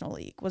professional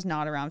league was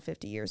not around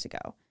 50 years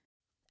ago.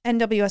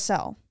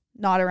 NWSL,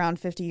 not around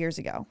 50 years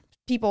ago.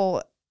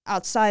 People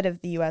outside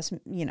of the U.S.,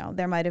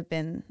 there might have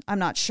been, I'm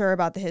not sure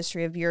about the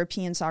history of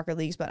European soccer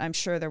leagues, but I'm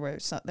sure there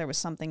was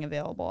something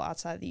available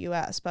outside the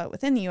U.S. But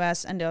within the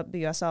U.S.,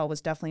 NWSL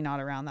was definitely not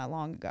around that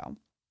long ago.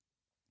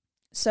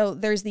 So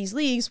there's these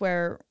leagues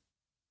where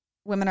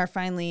women are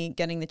finally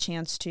getting the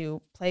chance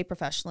to play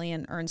professionally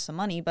and earn some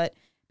money. But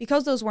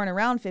because those weren't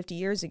around 50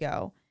 years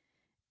ago,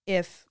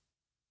 if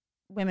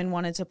women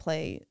wanted to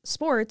play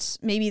sports,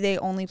 maybe they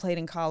only played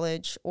in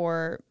college,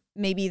 or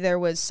maybe there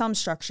was some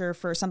structure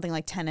for something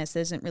like tennis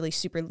that isn't really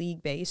super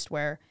league-based,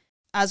 where,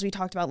 as we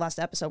talked about last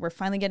episode, we're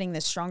finally getting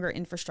this stronger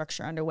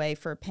infrastructure underway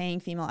for paying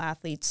female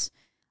athletes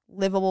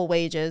livable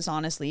wages,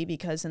 honestly,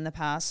 because in the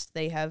past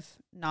they have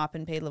not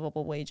been paid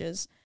livable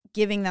wages,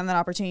 giving them that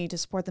opportunity to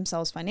support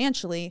themselves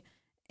financially.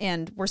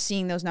 And we're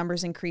seeing those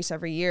numbers increase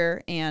every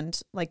year. And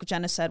like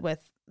Jenna said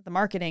with the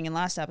marketing in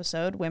last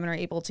episode, women are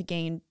able to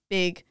gain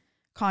big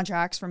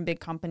contracts from big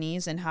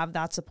companies and have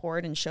that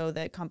support and show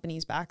that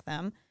companies back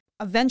them.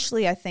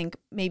 eventually, I think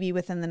maybe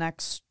within the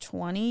next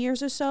 20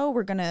 years or so,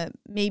 we're going to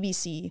maybe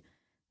see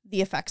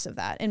the effects of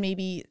that. And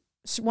maybe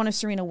one of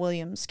Serena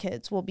Williams'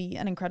 kids will be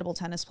an incredible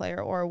tennis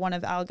player, or one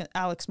of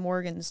Alex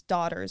Morgan's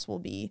daughters will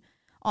be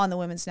on the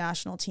women's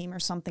national team or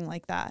something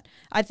like that.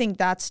 I think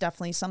that's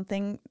definitely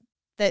something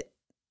that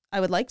I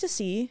would like to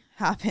see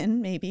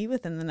happen maybe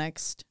within the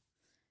next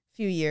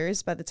few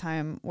years by the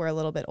time we're a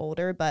little bit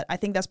older. But I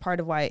think that's part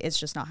of why it's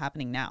just not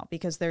happening now,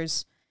 because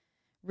there's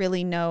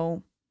really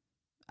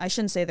I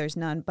shouldn't say there's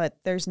none, but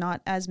there's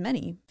not as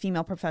many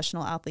female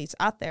professional athletes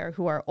out there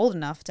who are old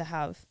enough to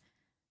have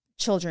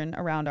children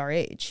around our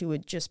age who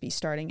would just be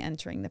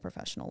entering the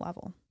professional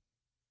level.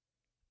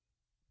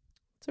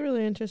 It's a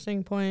really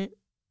interesting point.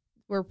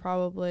 We're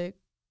probably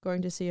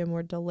going to see a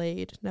more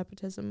delayed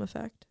nepotism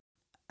effect.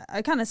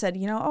 I kind of said,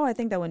 I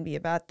think that wouldn't be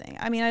a bad thing.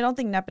 I mean, I don't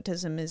think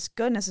nepotism is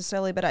good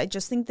necessarily, but I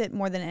just think that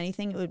more than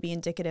anything, it would be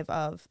indicative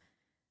of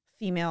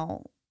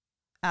female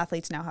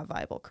athletes now have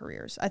viable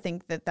careers. I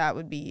think that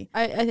would be...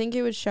 I think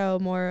it would show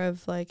more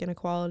of like an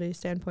equality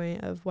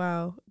standpoint of,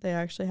 wow, they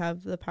actually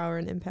have the power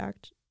and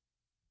impact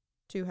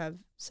to have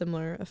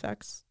similar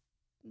effects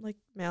like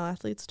male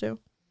athletes do.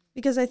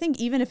 Because I think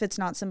even if it's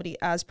not somebody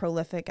as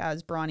prolific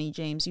as Bronny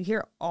James, you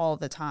hear all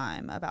the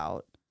time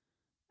about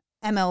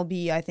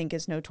MLB, I think,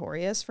 is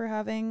notorious for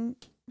having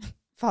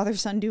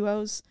father-son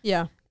duos.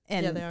 Yeah.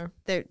 And yeah,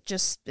 they are.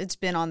 It's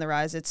been on the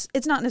rise. It's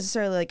not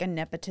necessarily like a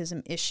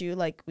nepotism issue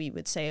like we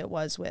would say it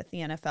was with the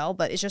NFL,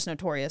 but it's just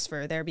notorious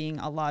for there being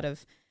a lot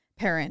of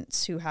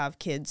parents who have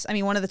kids. I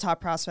mean, one of the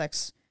top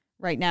prospects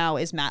right now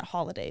is Matt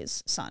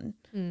Holliday's son,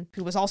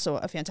 who was also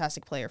a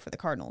fantastic player for the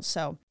Cardinals.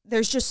 So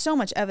there's just so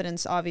much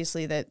evidence,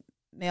 obviously, that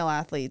male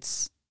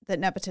athletes, that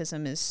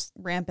nepotism is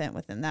rampant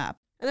within that.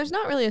 And there's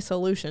not really a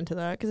solution to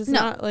that, because it's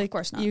not like, of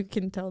course not. You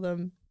can tell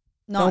them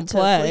not to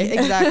play.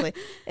 Exactly.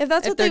 If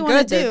that's what they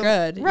want to do,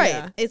 they're good. Right.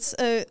 Yeah. It's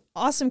a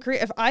awesome career.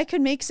 If I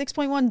could make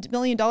 $6.1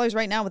 million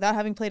right now without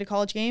having played a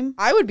college game,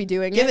 I would be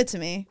doing Give it to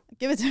me.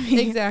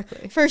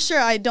 Exactly. For sure.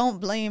 I don't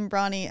blame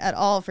Bronny at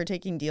all for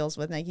taking deals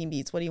with Nike and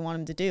Beats. What do you want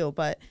him to do?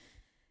 But,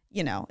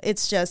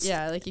 it's just...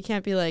 Yeah, like you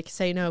can't be like,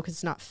 say no because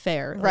it's not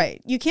fair. Right.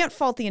 Like, you can't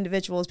fault the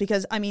individuals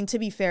because, I mean, to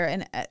be fair,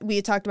 and we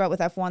had talked about with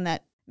F1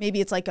 that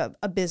maybe it's like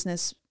a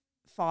business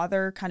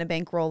father kind of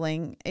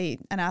bankrolling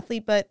an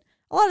athlete, but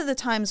a lot of the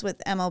times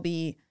with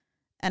MLB,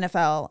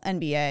 NFL,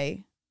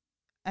 NBA,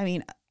 I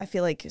mean, I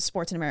feel like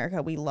sports in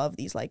America, we love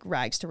these like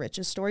rags to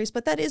riches stories,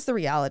 but that is the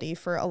reality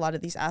for a lot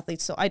of these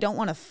athletes. So I don't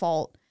want to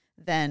fault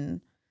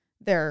then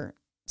their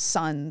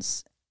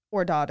sons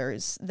or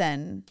daughters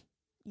then,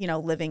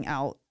 living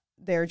out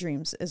their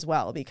dreams as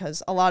well,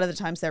 because a lot of the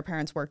times their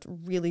parents worked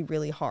really,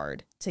 really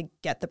hard to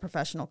get the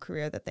professional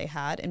career that they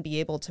had and be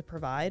able to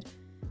provide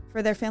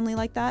for their family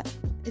like that.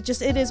 It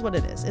is what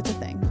it is. It's a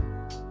thing.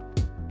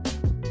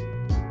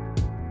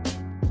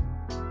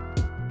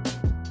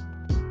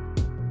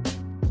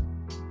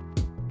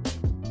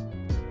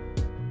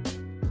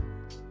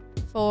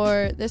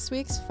 for this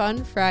week's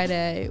Fun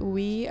Friday,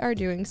 we are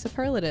doing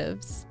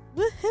superlatives.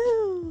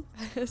 Woohoo!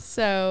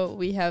 So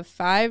we have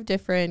 5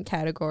 different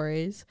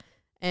categories,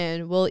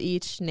 and we'll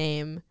each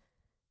name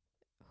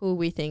who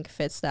we think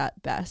fits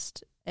that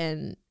best.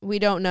 And we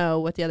don't know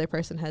what the other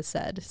person has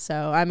said,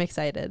 so I'm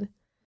excited.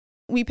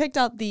 We picked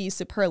out the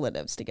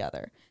superlatives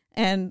together,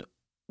 and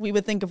we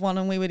would think of one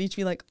and we would each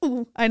be like,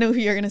 ooh, I know who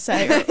you're going to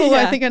say. Or, ooh,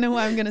 I think I know who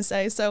I'm going to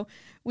say. So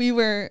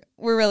we're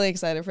really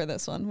excited for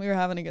this one. We were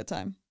having a good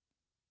time.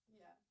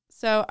 Yeah.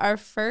 So our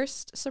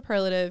first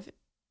superlative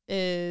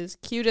is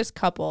cutest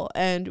couple.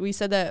 And we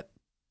said that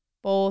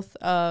both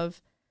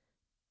of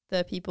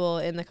the people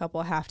in the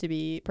couple have to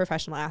be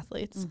professional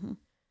athletes. Mm-hmm.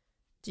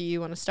 Do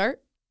you want to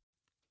start?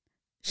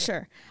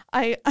 Sure.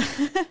 I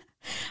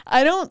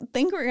don't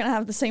think we're going to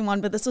have the same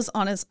one, but this was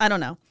honest. I don't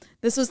know.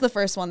 This was the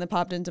first one that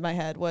popped into my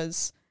head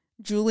was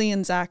Julie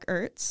and Zach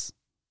Ertz.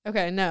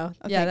 Okay, no.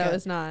 Okay, yeah, that good.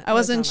 Was not. I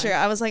wasn't sure.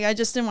 I was like, I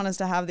just didn't want us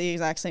to have the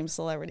exact same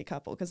celebrity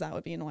couple because that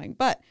would be annoying.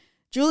 But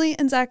Julie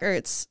and Zach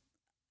Ertz,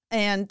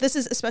 and this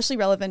is especially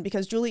relevant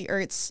because Julie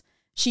Ertz,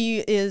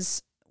 she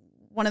is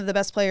one of the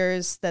best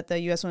players that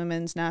the U.S.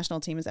 women's national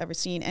team has ever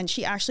seen. And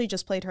she actually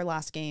just played her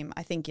last game,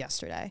 I think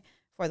yesterday,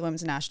 for the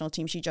women's national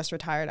team. She just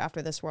retired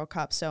after this World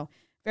Cup. So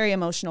very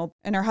emotional.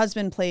 And her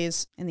husband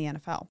plays in the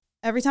NFL.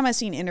 Every time I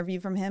see an interview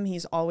from him,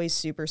 he's always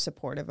super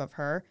supportive of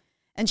her.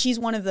 And she's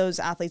one of those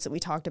athletes that we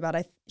talked about.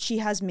 She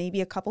has maybe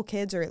a couple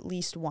kids or at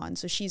least one.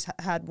 So she's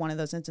had one of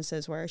those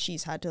instances where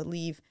she's had to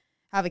leave,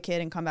 have a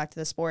kid, and come back to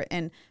the sport.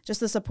 And just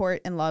the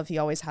support and love he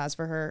always has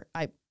for her,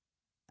 I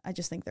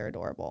just think they're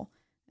adorable.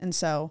 And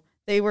so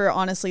they were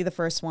honestly the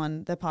first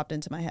one that popped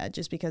into my head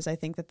just because I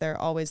think that they're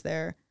always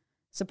there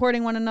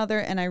supporting one another.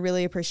 And I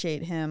really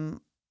appreciate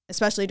him,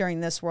 especially during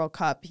this World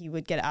Cup. He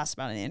would get asked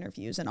about in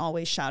interviews and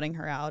always shouting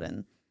her out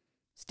and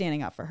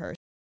standing up for her.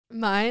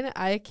 Mine,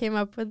 I came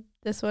up with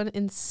this one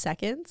in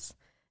seconds.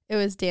 It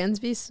was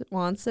Dansby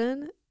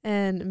Swanson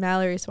and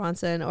Mallory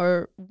Swanson,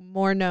 or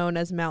more known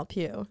as Mal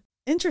Pugh.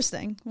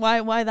 Interesting. Why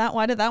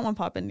did that one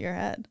pop into your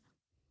head?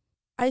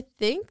 I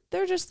think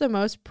they're just the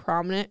most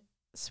prominent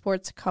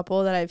sports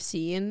couple that I've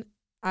seen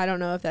I don't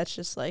know if that's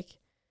just like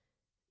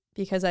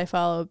because I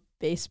follow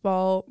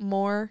baseball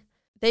more.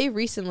 They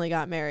recently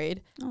got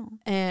married. Oh.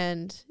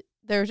 And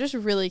they're just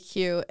really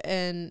cute.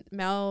 And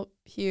Mel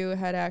Pugh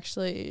had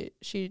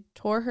she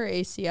tore her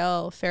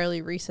ACL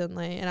fairly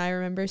recently. And I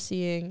remember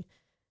seeing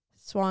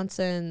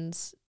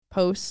Swanson's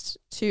post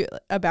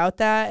about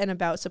that and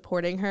about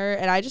supporting her.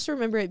 And I just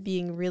remember it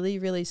being really,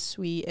 really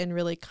sweet and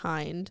really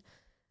kind.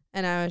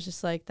 And I was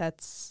just like,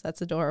 that's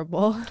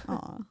adorable.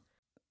 Aw.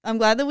 I'm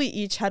glad that we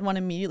each had one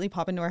immediately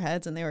pop into our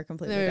heads and they were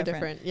completely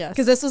different. Yes.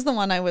 Because this was the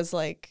one I was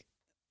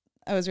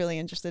really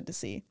interested to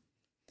see.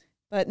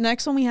 But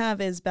next one we have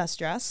is Best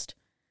Dressed.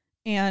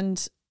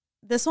 And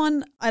this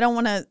one, I don't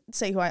want to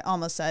say who I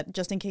almost said,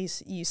 just in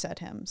case you said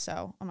him.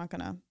 So I'm not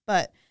going to.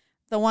 But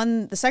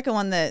the second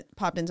one that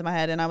popped into my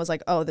head and I was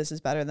like, oh, this is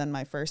better than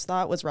my first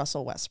thought was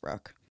Russell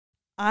Westbrook.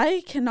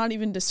 I cannot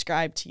even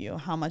describe to you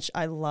how much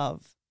I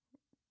love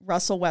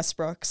Russell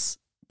Westbrook's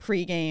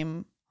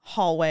pregame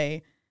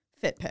hallway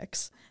fit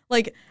pics.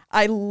 Like,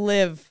 I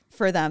live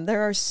for them.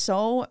 There are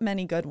so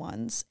many good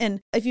ones.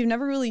 And if you've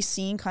never really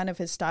seen kind of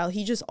his style,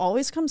 he just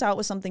always comes out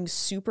with something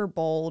super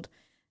bold,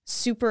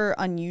 super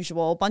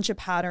unusual, bunch of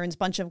patterns,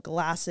 bunch of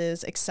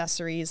glasses,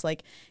 accessories.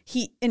 Like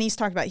he's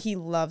talked about, he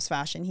loves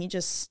fashion.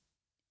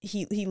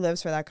 He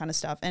lives for that kind of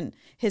stuff. And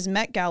his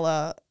Met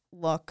Gala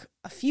look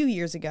a few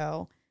years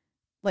ago,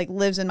 like,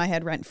 lives in my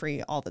head rent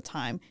free all the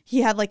time.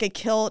 He had like a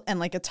kilt and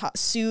like a top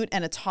suit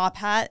and a top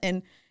hat,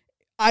 and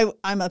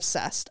I'm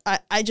obsessed.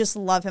 I just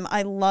love him.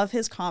 I love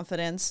his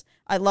confidence.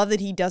 I love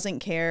that he doesn't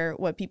care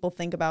what people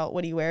think about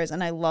what he wears.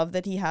 And I love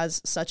that he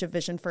has such a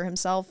vision for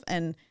himself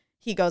and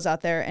he goes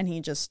out there and he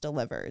just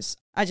delivers.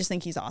 I just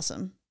think he's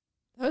awesome.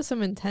 That was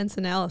some intense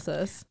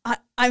analysis.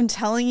 I'm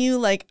telling you,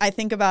 like, I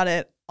think about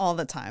it all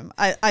the time.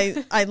 I'm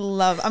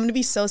going to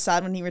be so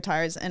sad when he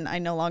retires and I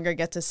no longer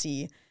get to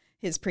see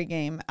his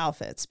pregame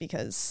outfits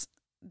because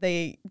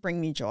they bring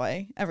me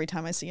joy every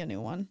time I see a new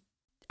one.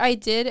 I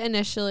did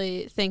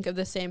initially think of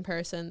the same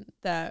person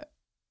that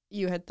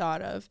you had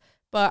thought of,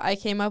 but I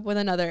came up with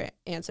another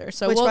answer.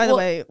 So, which, by the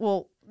way, it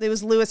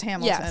was Lewis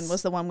Hamilton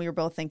was the one we were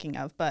both thinking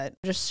of, but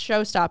just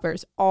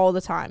showstoppers all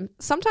the time.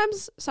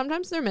 Sometimes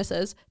they're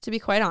misses, to be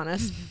quite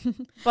honest.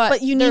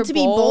 But you need to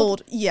be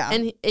bold, yeah.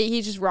 And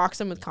he just rocks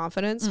them with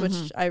confidence,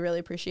 which I really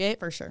appreciate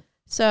for sure.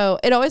 So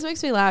it always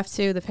makes me laugh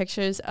too. The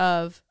pictures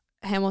of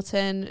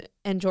Hamilton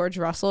and George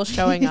Russell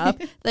showing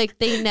up, like,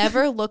 they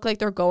never look like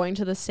they're going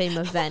to the same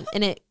event,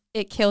 and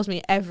it kills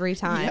me every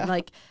time. Yeah.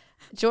 Like,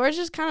 George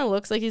just kind of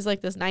looks like he's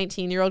like this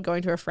 19-year-old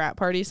going to a frat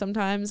party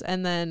sometimes,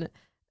 and then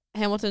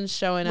Hamilton's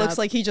showing up. Looks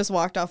like he just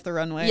walked off the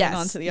runway and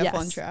onto the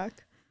F1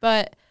 track.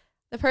 But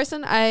the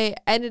person I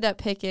ended up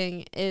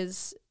picking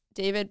is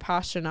David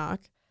Pastrnak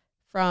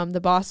from the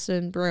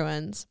Boston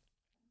Bruins,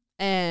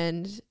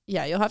 and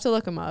yeah, you'll have to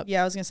look him up.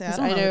 Yeah, I was gonna say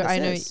I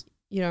know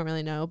you don't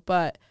really know,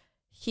 but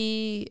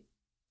he,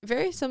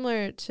 very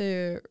similar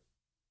to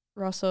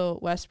Russell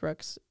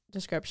Westbrook's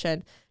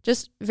description,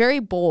 just very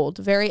bold,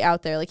 very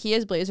out there. Like, he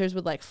has blazers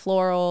with like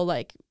floral,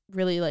 like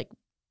really like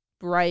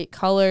bright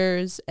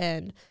colors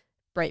and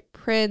bright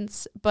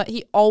prints, but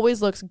he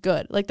always looks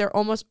good. Like, they're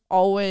almost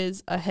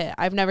always a hit.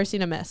 I've never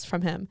seen a miss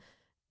from him.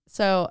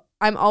 So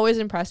I'm always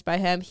impressed by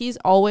him. He's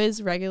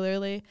always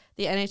regularly,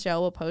 the NHL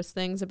will post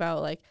things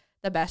about like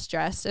the best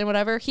dressed and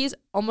whatever. He's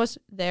almost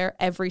there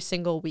every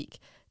single week.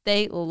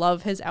 They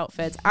love his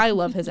outfits. I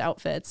love his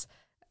outfits.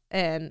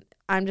 And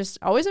I'm just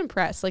always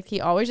impressed. Like,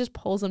 he always just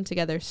pulls them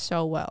together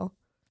so well.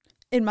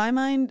 In my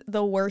mind,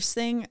 the worst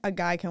thing a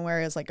guy can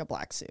wear is like a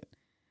black suit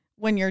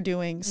when you're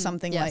doing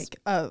something like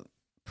a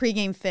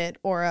pregame fit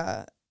or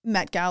a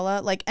Met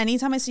Gala. Like,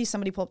 anytime I see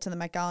somebody pull up to the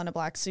Met Gala in a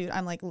black suit,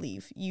 I'm like,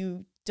 leave.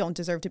 You don't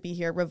deserve to be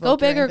here. Revoke go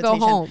big or go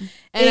home.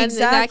 And in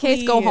that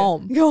case, go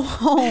home. Go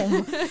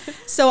home.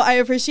 So I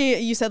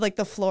appreciate you said like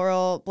the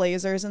floral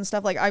blazers and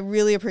stuff. Like, I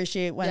really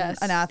appreciate when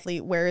an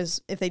athlete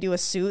wears, if they do a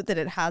suit, that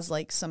it has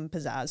like some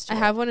pizzazz to it. I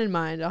have one in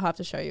mind. I'll have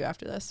to show you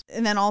after this.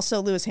 And then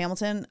also Lewis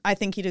Hamilton, I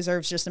think he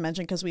deserves just to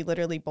mention because we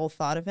literally both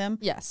thought of him.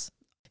 Yes.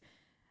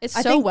 It's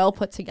so well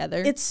put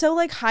together. It's so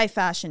like high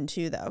fashion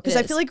too, though. Because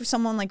I feel like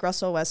someone like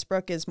Russell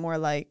Westbrook is more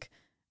like,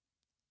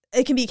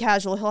 it can be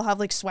casual. He'll have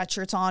like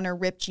sweatshirts on or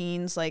ripped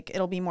jeans. Like,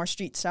 it'll be more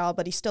street style,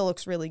 but he still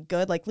looks really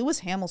good. Like, Lewis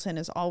Hamilton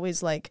is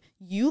always like,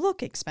 you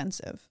look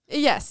expensive.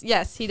 Yes,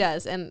 he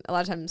does. And a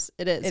lot of times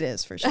it is. It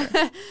is for sure.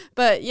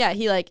 But yeah,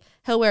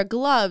 he'll wear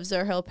gloves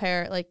or he'll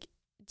pair like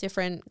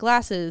different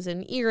glasses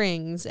and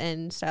earrings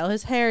and style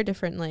his hair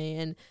differently.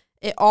 And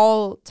it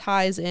all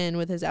ties in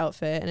with his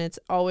outfit, and it's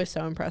always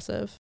so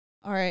impressive.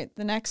 All right.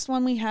 The next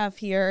one we have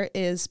here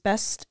is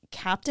best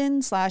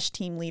captain /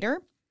 team leader.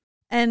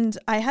 And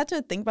I had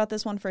to think about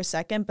this one for a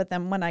second, but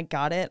then when I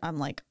got it, I'm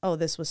like, oh,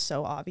 this was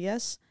so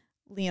obvious.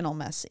 Lionel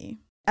Messi.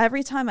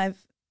 Every time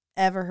I've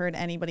ever heard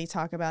anybody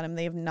talk about him,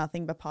 they have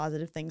nothing but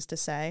positive things to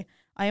say.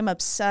 I am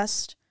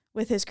obsessed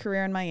with his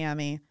career in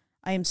Miami.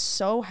 I am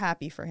so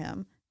happy for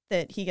him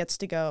that he gets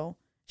to go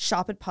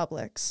shop at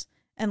Publix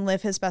and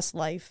live his best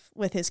life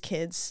with his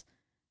kids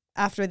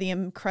after the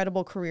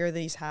incredible career that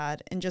he's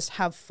had and just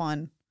have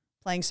fun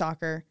playing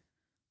soccer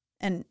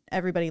and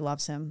everybody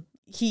loves him.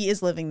 He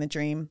is living the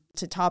dream.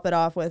 To top it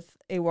off with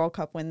a World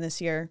Cup win this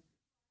year,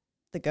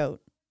 the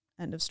GOAT.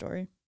 End of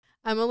story.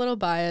 I'm a little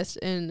biased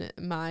in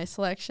my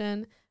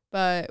selection,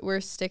 but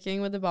we're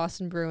sticking with the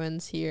Boston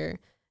Bruins here,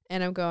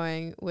 and I'm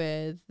going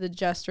with the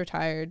just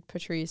retired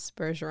Patrice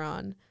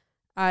Bergeron.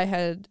 I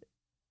had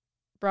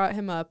brought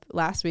him up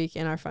last week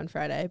in our Fun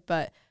Friday,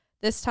 but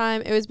this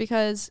time it was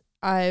because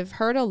I've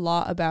heard a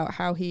lot about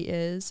how he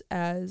is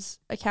as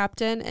a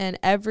captain, and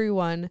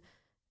everyone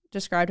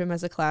described him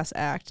as a class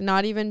act.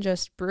 Not even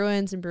just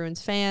Bruins and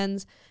Bruins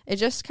fans. It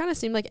just kind of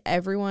seemed like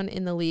everyone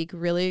in the league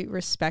really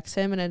respects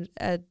him and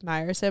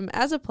admires him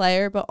as a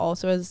player, but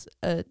also as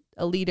a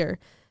leader.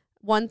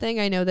 One thing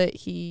I know that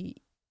he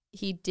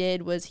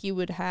did was he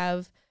would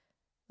have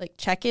like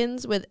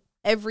check-ins with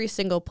every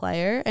single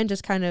player and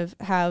just kind of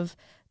have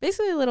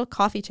basically little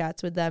coffee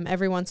chats with them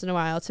every once in a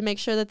while to make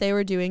sure that they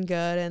were doing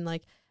good and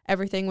like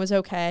everything was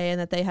okay and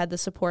that they had the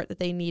support that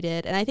they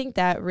needed. And I think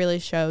that really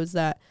shows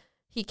that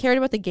he cared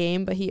about the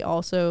game, but he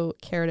also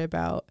cared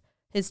about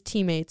his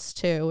teammates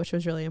too, which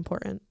was really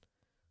important.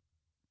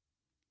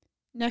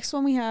 Next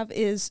one we have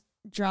is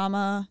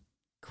drama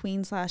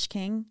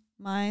queen/king.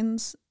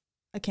 Mine's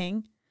a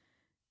king.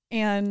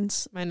 And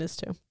mine is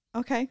too.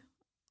 Okay.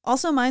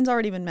 Also, mine's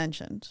already been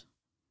mentioned.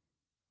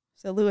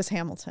 So Lewis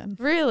Hamilton.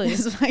 Really?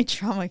 Is my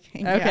drama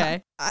king.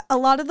 Okay. Yeah. A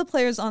lot of the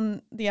players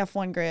on the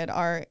F1 grid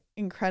are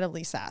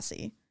incredibly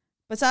sassy.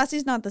 But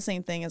sassy's not the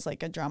same thing as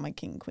like a drama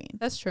king queen.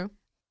 That's true.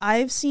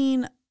 I've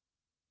seen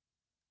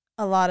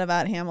a lot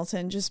about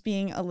Hamilton just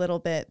being a little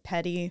bit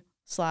petty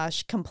 /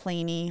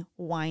 complainy,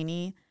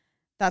 whiny.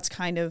 That's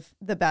kind of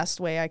the best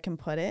way I can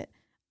put it.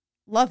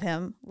 Love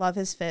him. Love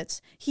his fits.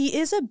 He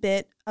is a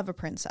bit of a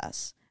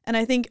princess. And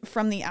I think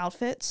from the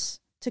outfits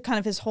to kind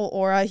of his whole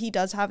aura, he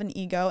does have an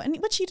ego, and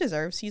which he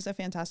deserves. He's a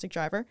fantastic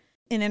driver.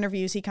 In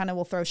interviews, he kind of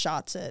will throw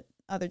shots at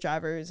other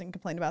drivers and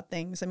complain about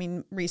things. I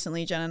mean,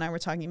 recently, Jen and I were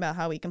talking about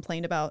how he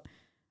complained about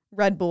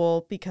Red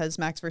Bull because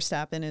Max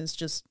Verstappen is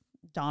just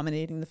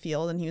dominating the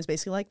field. And he was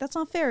basically like, that's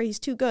not fair. He's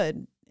too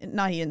good.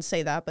 Not he didn't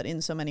say that, but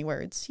in so many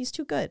words, he's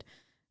too good.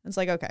 It's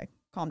like, okay,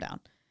 calm down.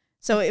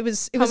 So it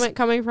was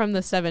coming from the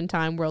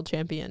 7-time world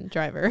champion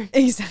driver.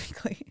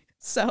 Exactly.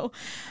 So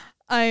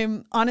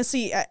I'm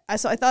honestly, I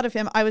thought of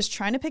him. I was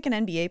trying to pick an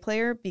NBA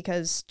player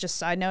because, just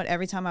side note,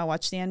 every time I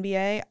watch the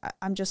NBA,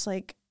 I'm just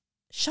like,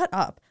 shut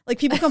up. Like,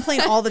 people complain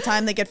all the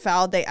time. They get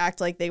fouled. They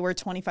act like they were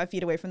 25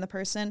 feet away from the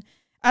person.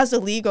 As a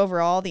league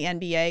overall, the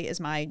NBA is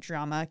my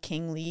drama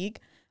king league.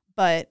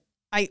 But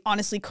I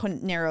honestly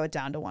couldn't narrow it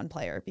down to one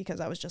player because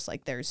I was just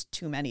like, there's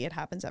too many. It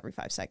happens every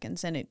 5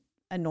 seconds and it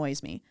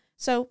annoys me.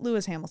 So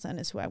Lewis Hamilton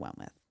is who I went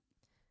with.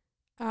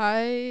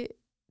 I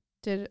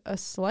did a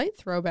slight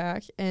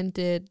throwback and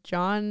did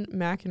John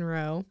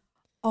McEnroe.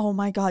 Oh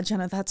my God,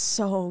 Jenna, that's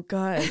so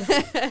good.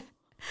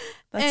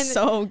 That's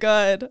so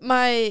good.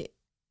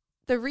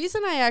 The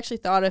reason I actually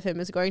thought of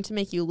him is going to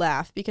make you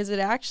laugh because it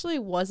actually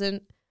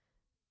wasn't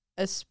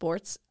a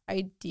sports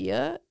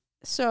idea.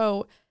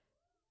 So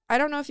I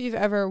don't know if you've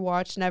ever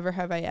watched Never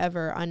Have I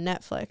Ever on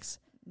Netflix.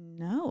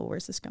 No,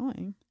 where's this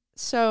going?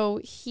 So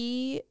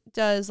he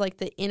does like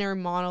the inner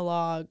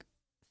monologue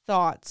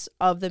thoughts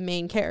of the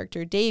main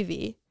character,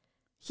 Davy.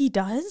 He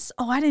does?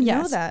 Oh, I didn't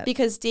know that.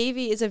 Because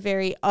Davy is a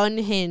very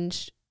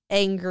unhinged,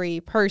 angry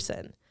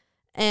person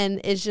and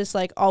is just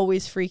like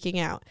always freaking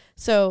out.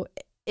 So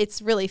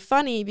it's really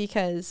funny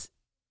because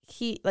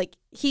he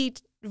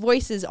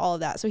voices all of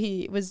that. So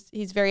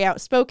he's very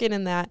outspoken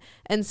in that.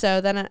 And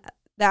so then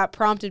that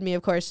prompted me,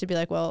 of course, to be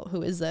like, well,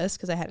 who is this?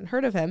 Because I hadn't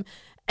heard of him.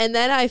 And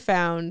then I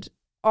found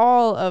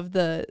all of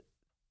the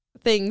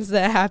things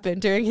that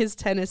happened during his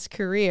tennis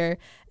career.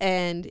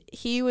 And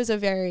he was a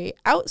very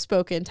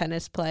outspoken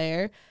tennis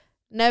player,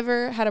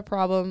 never had a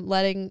problem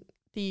letting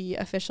the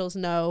officials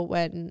know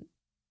when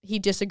he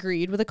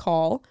disagreed with a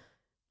call.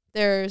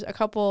 There's a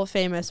couple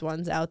famous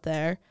ones out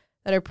there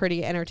that are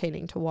pretty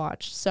entertaining to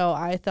watch. So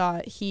I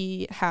thought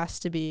he has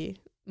to be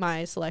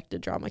my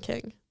selected drama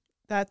king.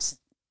 That's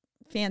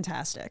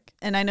fantastic.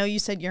 And I know you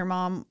said your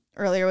mom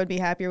earlier would be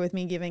happier with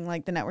me giving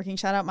like the networking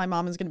shout out. My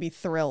mom is going to be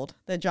thrilled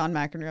that John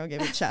McEnroe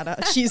gave a shout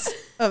out. She's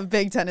a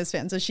big tennis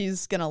fan, so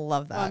she's going to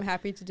love that. Well, I'm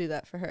happy to do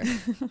that for her.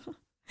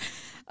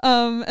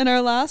 And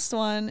our last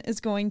one is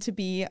going to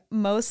be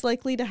most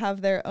likely to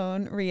have their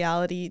own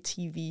reality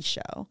TV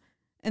show.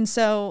 And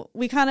so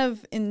we kind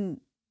of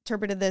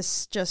interpreted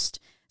this just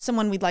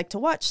someone we'd like to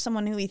watch,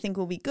 someone who we think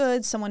will be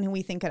good, someone who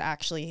we think could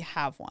actually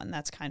have one.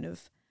 That's kind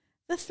of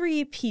the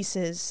 3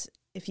 pieces,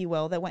 if you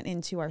will, that went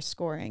into our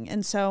scoring.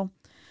 And so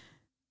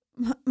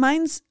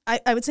mine's,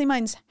 I would say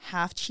mine's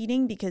half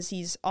cheating because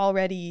he's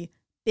already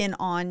been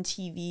on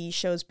TV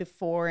shows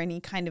before and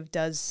he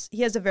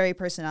has a very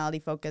personality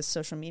focused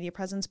social media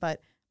presence, but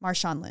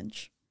Marshawn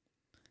Lynch.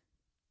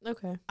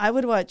 Okay. I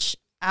would watch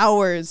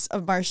hours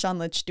of Marshawn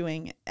Lynch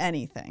doing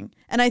anything.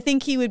 And I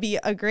think he would be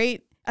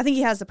I think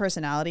he has the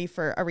personality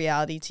for a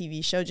reality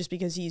TV show just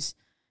because he's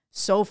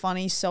so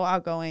funny, so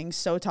outgoing,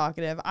 so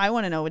talkative. I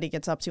want to know what he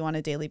gets up to on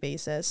a daily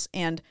basis.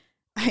 And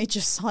I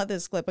just saw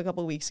this clip a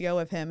couple weeks ago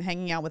of him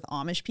hanging out with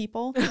Amish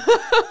people.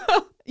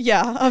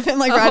 Yeah, of him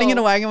like riding in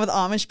a wagon with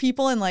Amish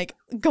people and like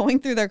going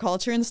through their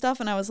culture and stuff.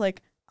 And I was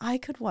like, I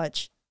could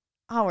watch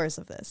hours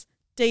of this,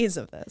 days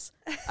of this.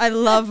 I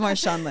love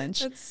Marshawn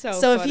Lynch. That's so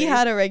funny. If he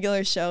had a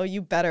regular show,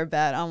 you better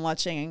bet on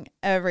watching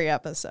every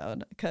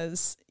episode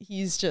because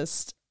he's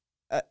just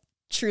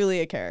truly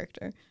a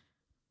character.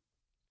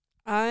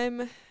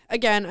 I'm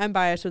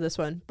biased with this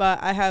one,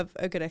 but I have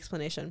a good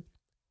explanation.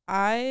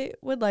 I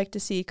would like to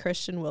see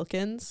Christian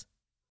Wilkins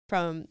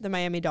from the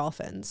Miami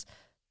Dolphins.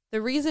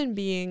 The reason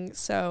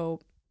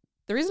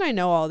I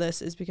know all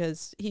this is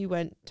because he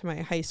went to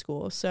my high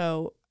school.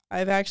 So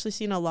I've actually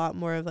seen a lot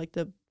more of like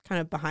the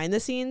kind of behind the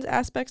scenes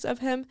aspects of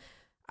him.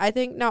 I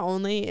think not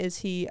only is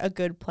he a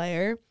good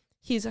player,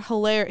 he's a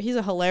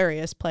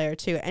hilarious player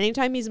too.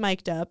 Anytime he's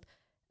mic'd up,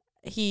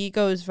 he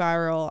goes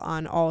viral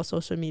on all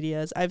social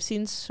medias. I've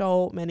seen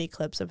so many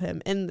clips of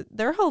him and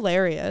they're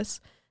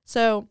hilarious.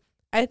 So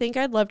I think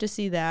I'd love to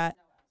see that.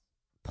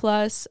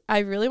 Plus, I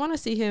really want to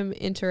see him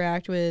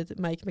interact with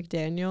Mike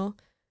McDaniel.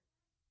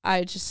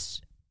 I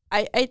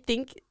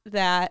think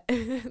that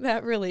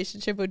that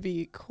relationship would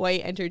be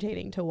quite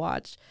entertaining to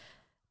watch.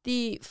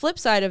 The flip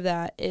side of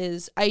that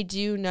is I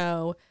do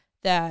know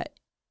that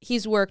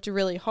he's worked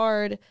really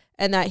hard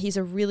and that he's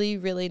a really,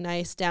 really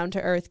nice,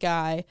 down-to-earth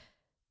guy.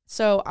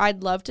 So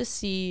I'd love to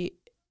see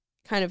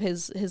kind of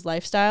his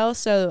lifestyle.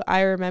 So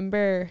I can't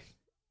remember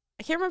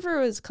if it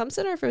was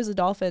Clemson or if it was the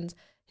Dolphins.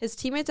 His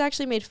teammates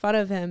actually made fun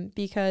of him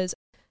because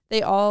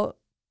they all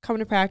come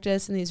to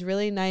practice in these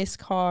really nice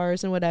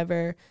cars and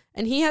whatever.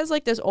 And he has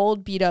like this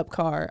old beat up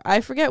car.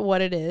 I forget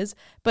what it is,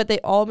 but they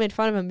all made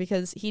fun of him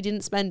because he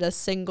didn't spend a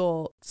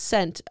single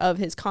cent of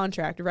his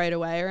contract right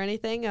away or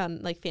anything on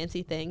like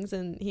fancy things.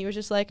 And he was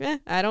just like,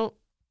 I don't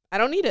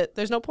need it.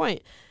 There's no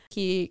point.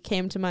 He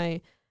came to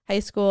my high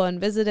school and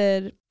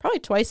visited probably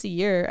twice a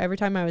year every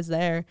time I was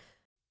there.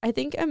 I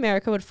think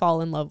America would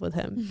fall in love with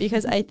him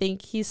because I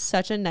think he's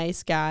such a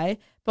nice guy,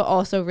 but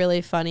also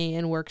really funny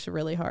and works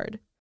really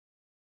hard.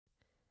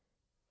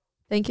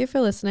 Thank you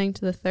for listening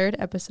to the third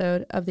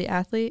episode of The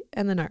Athlete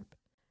and the NARP.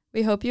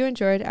 We hope you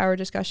enjoyed our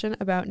discussion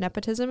about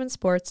nepotism in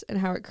sports and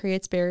how it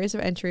creates barriers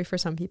of entry for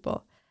some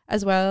people,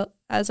 as well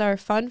as our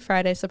fun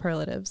Friday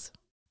superlatives.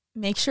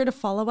 Make sure to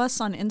follow us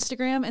on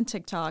Instagram and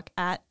TikTok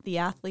at The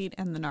Athlete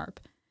and the NARP.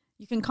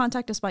 You can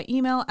contact us by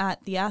email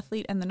at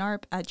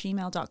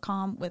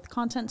theathleteandthenarp@gmail.com with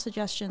content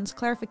suggestions,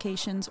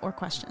 clarifications, or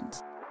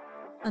questions.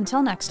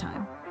 Until next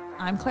time,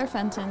 I'm Claire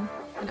Fenton.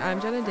 And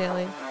I'm Jenna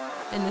Daly.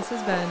 And this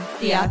has been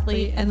The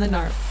Athlete and the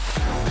NARP.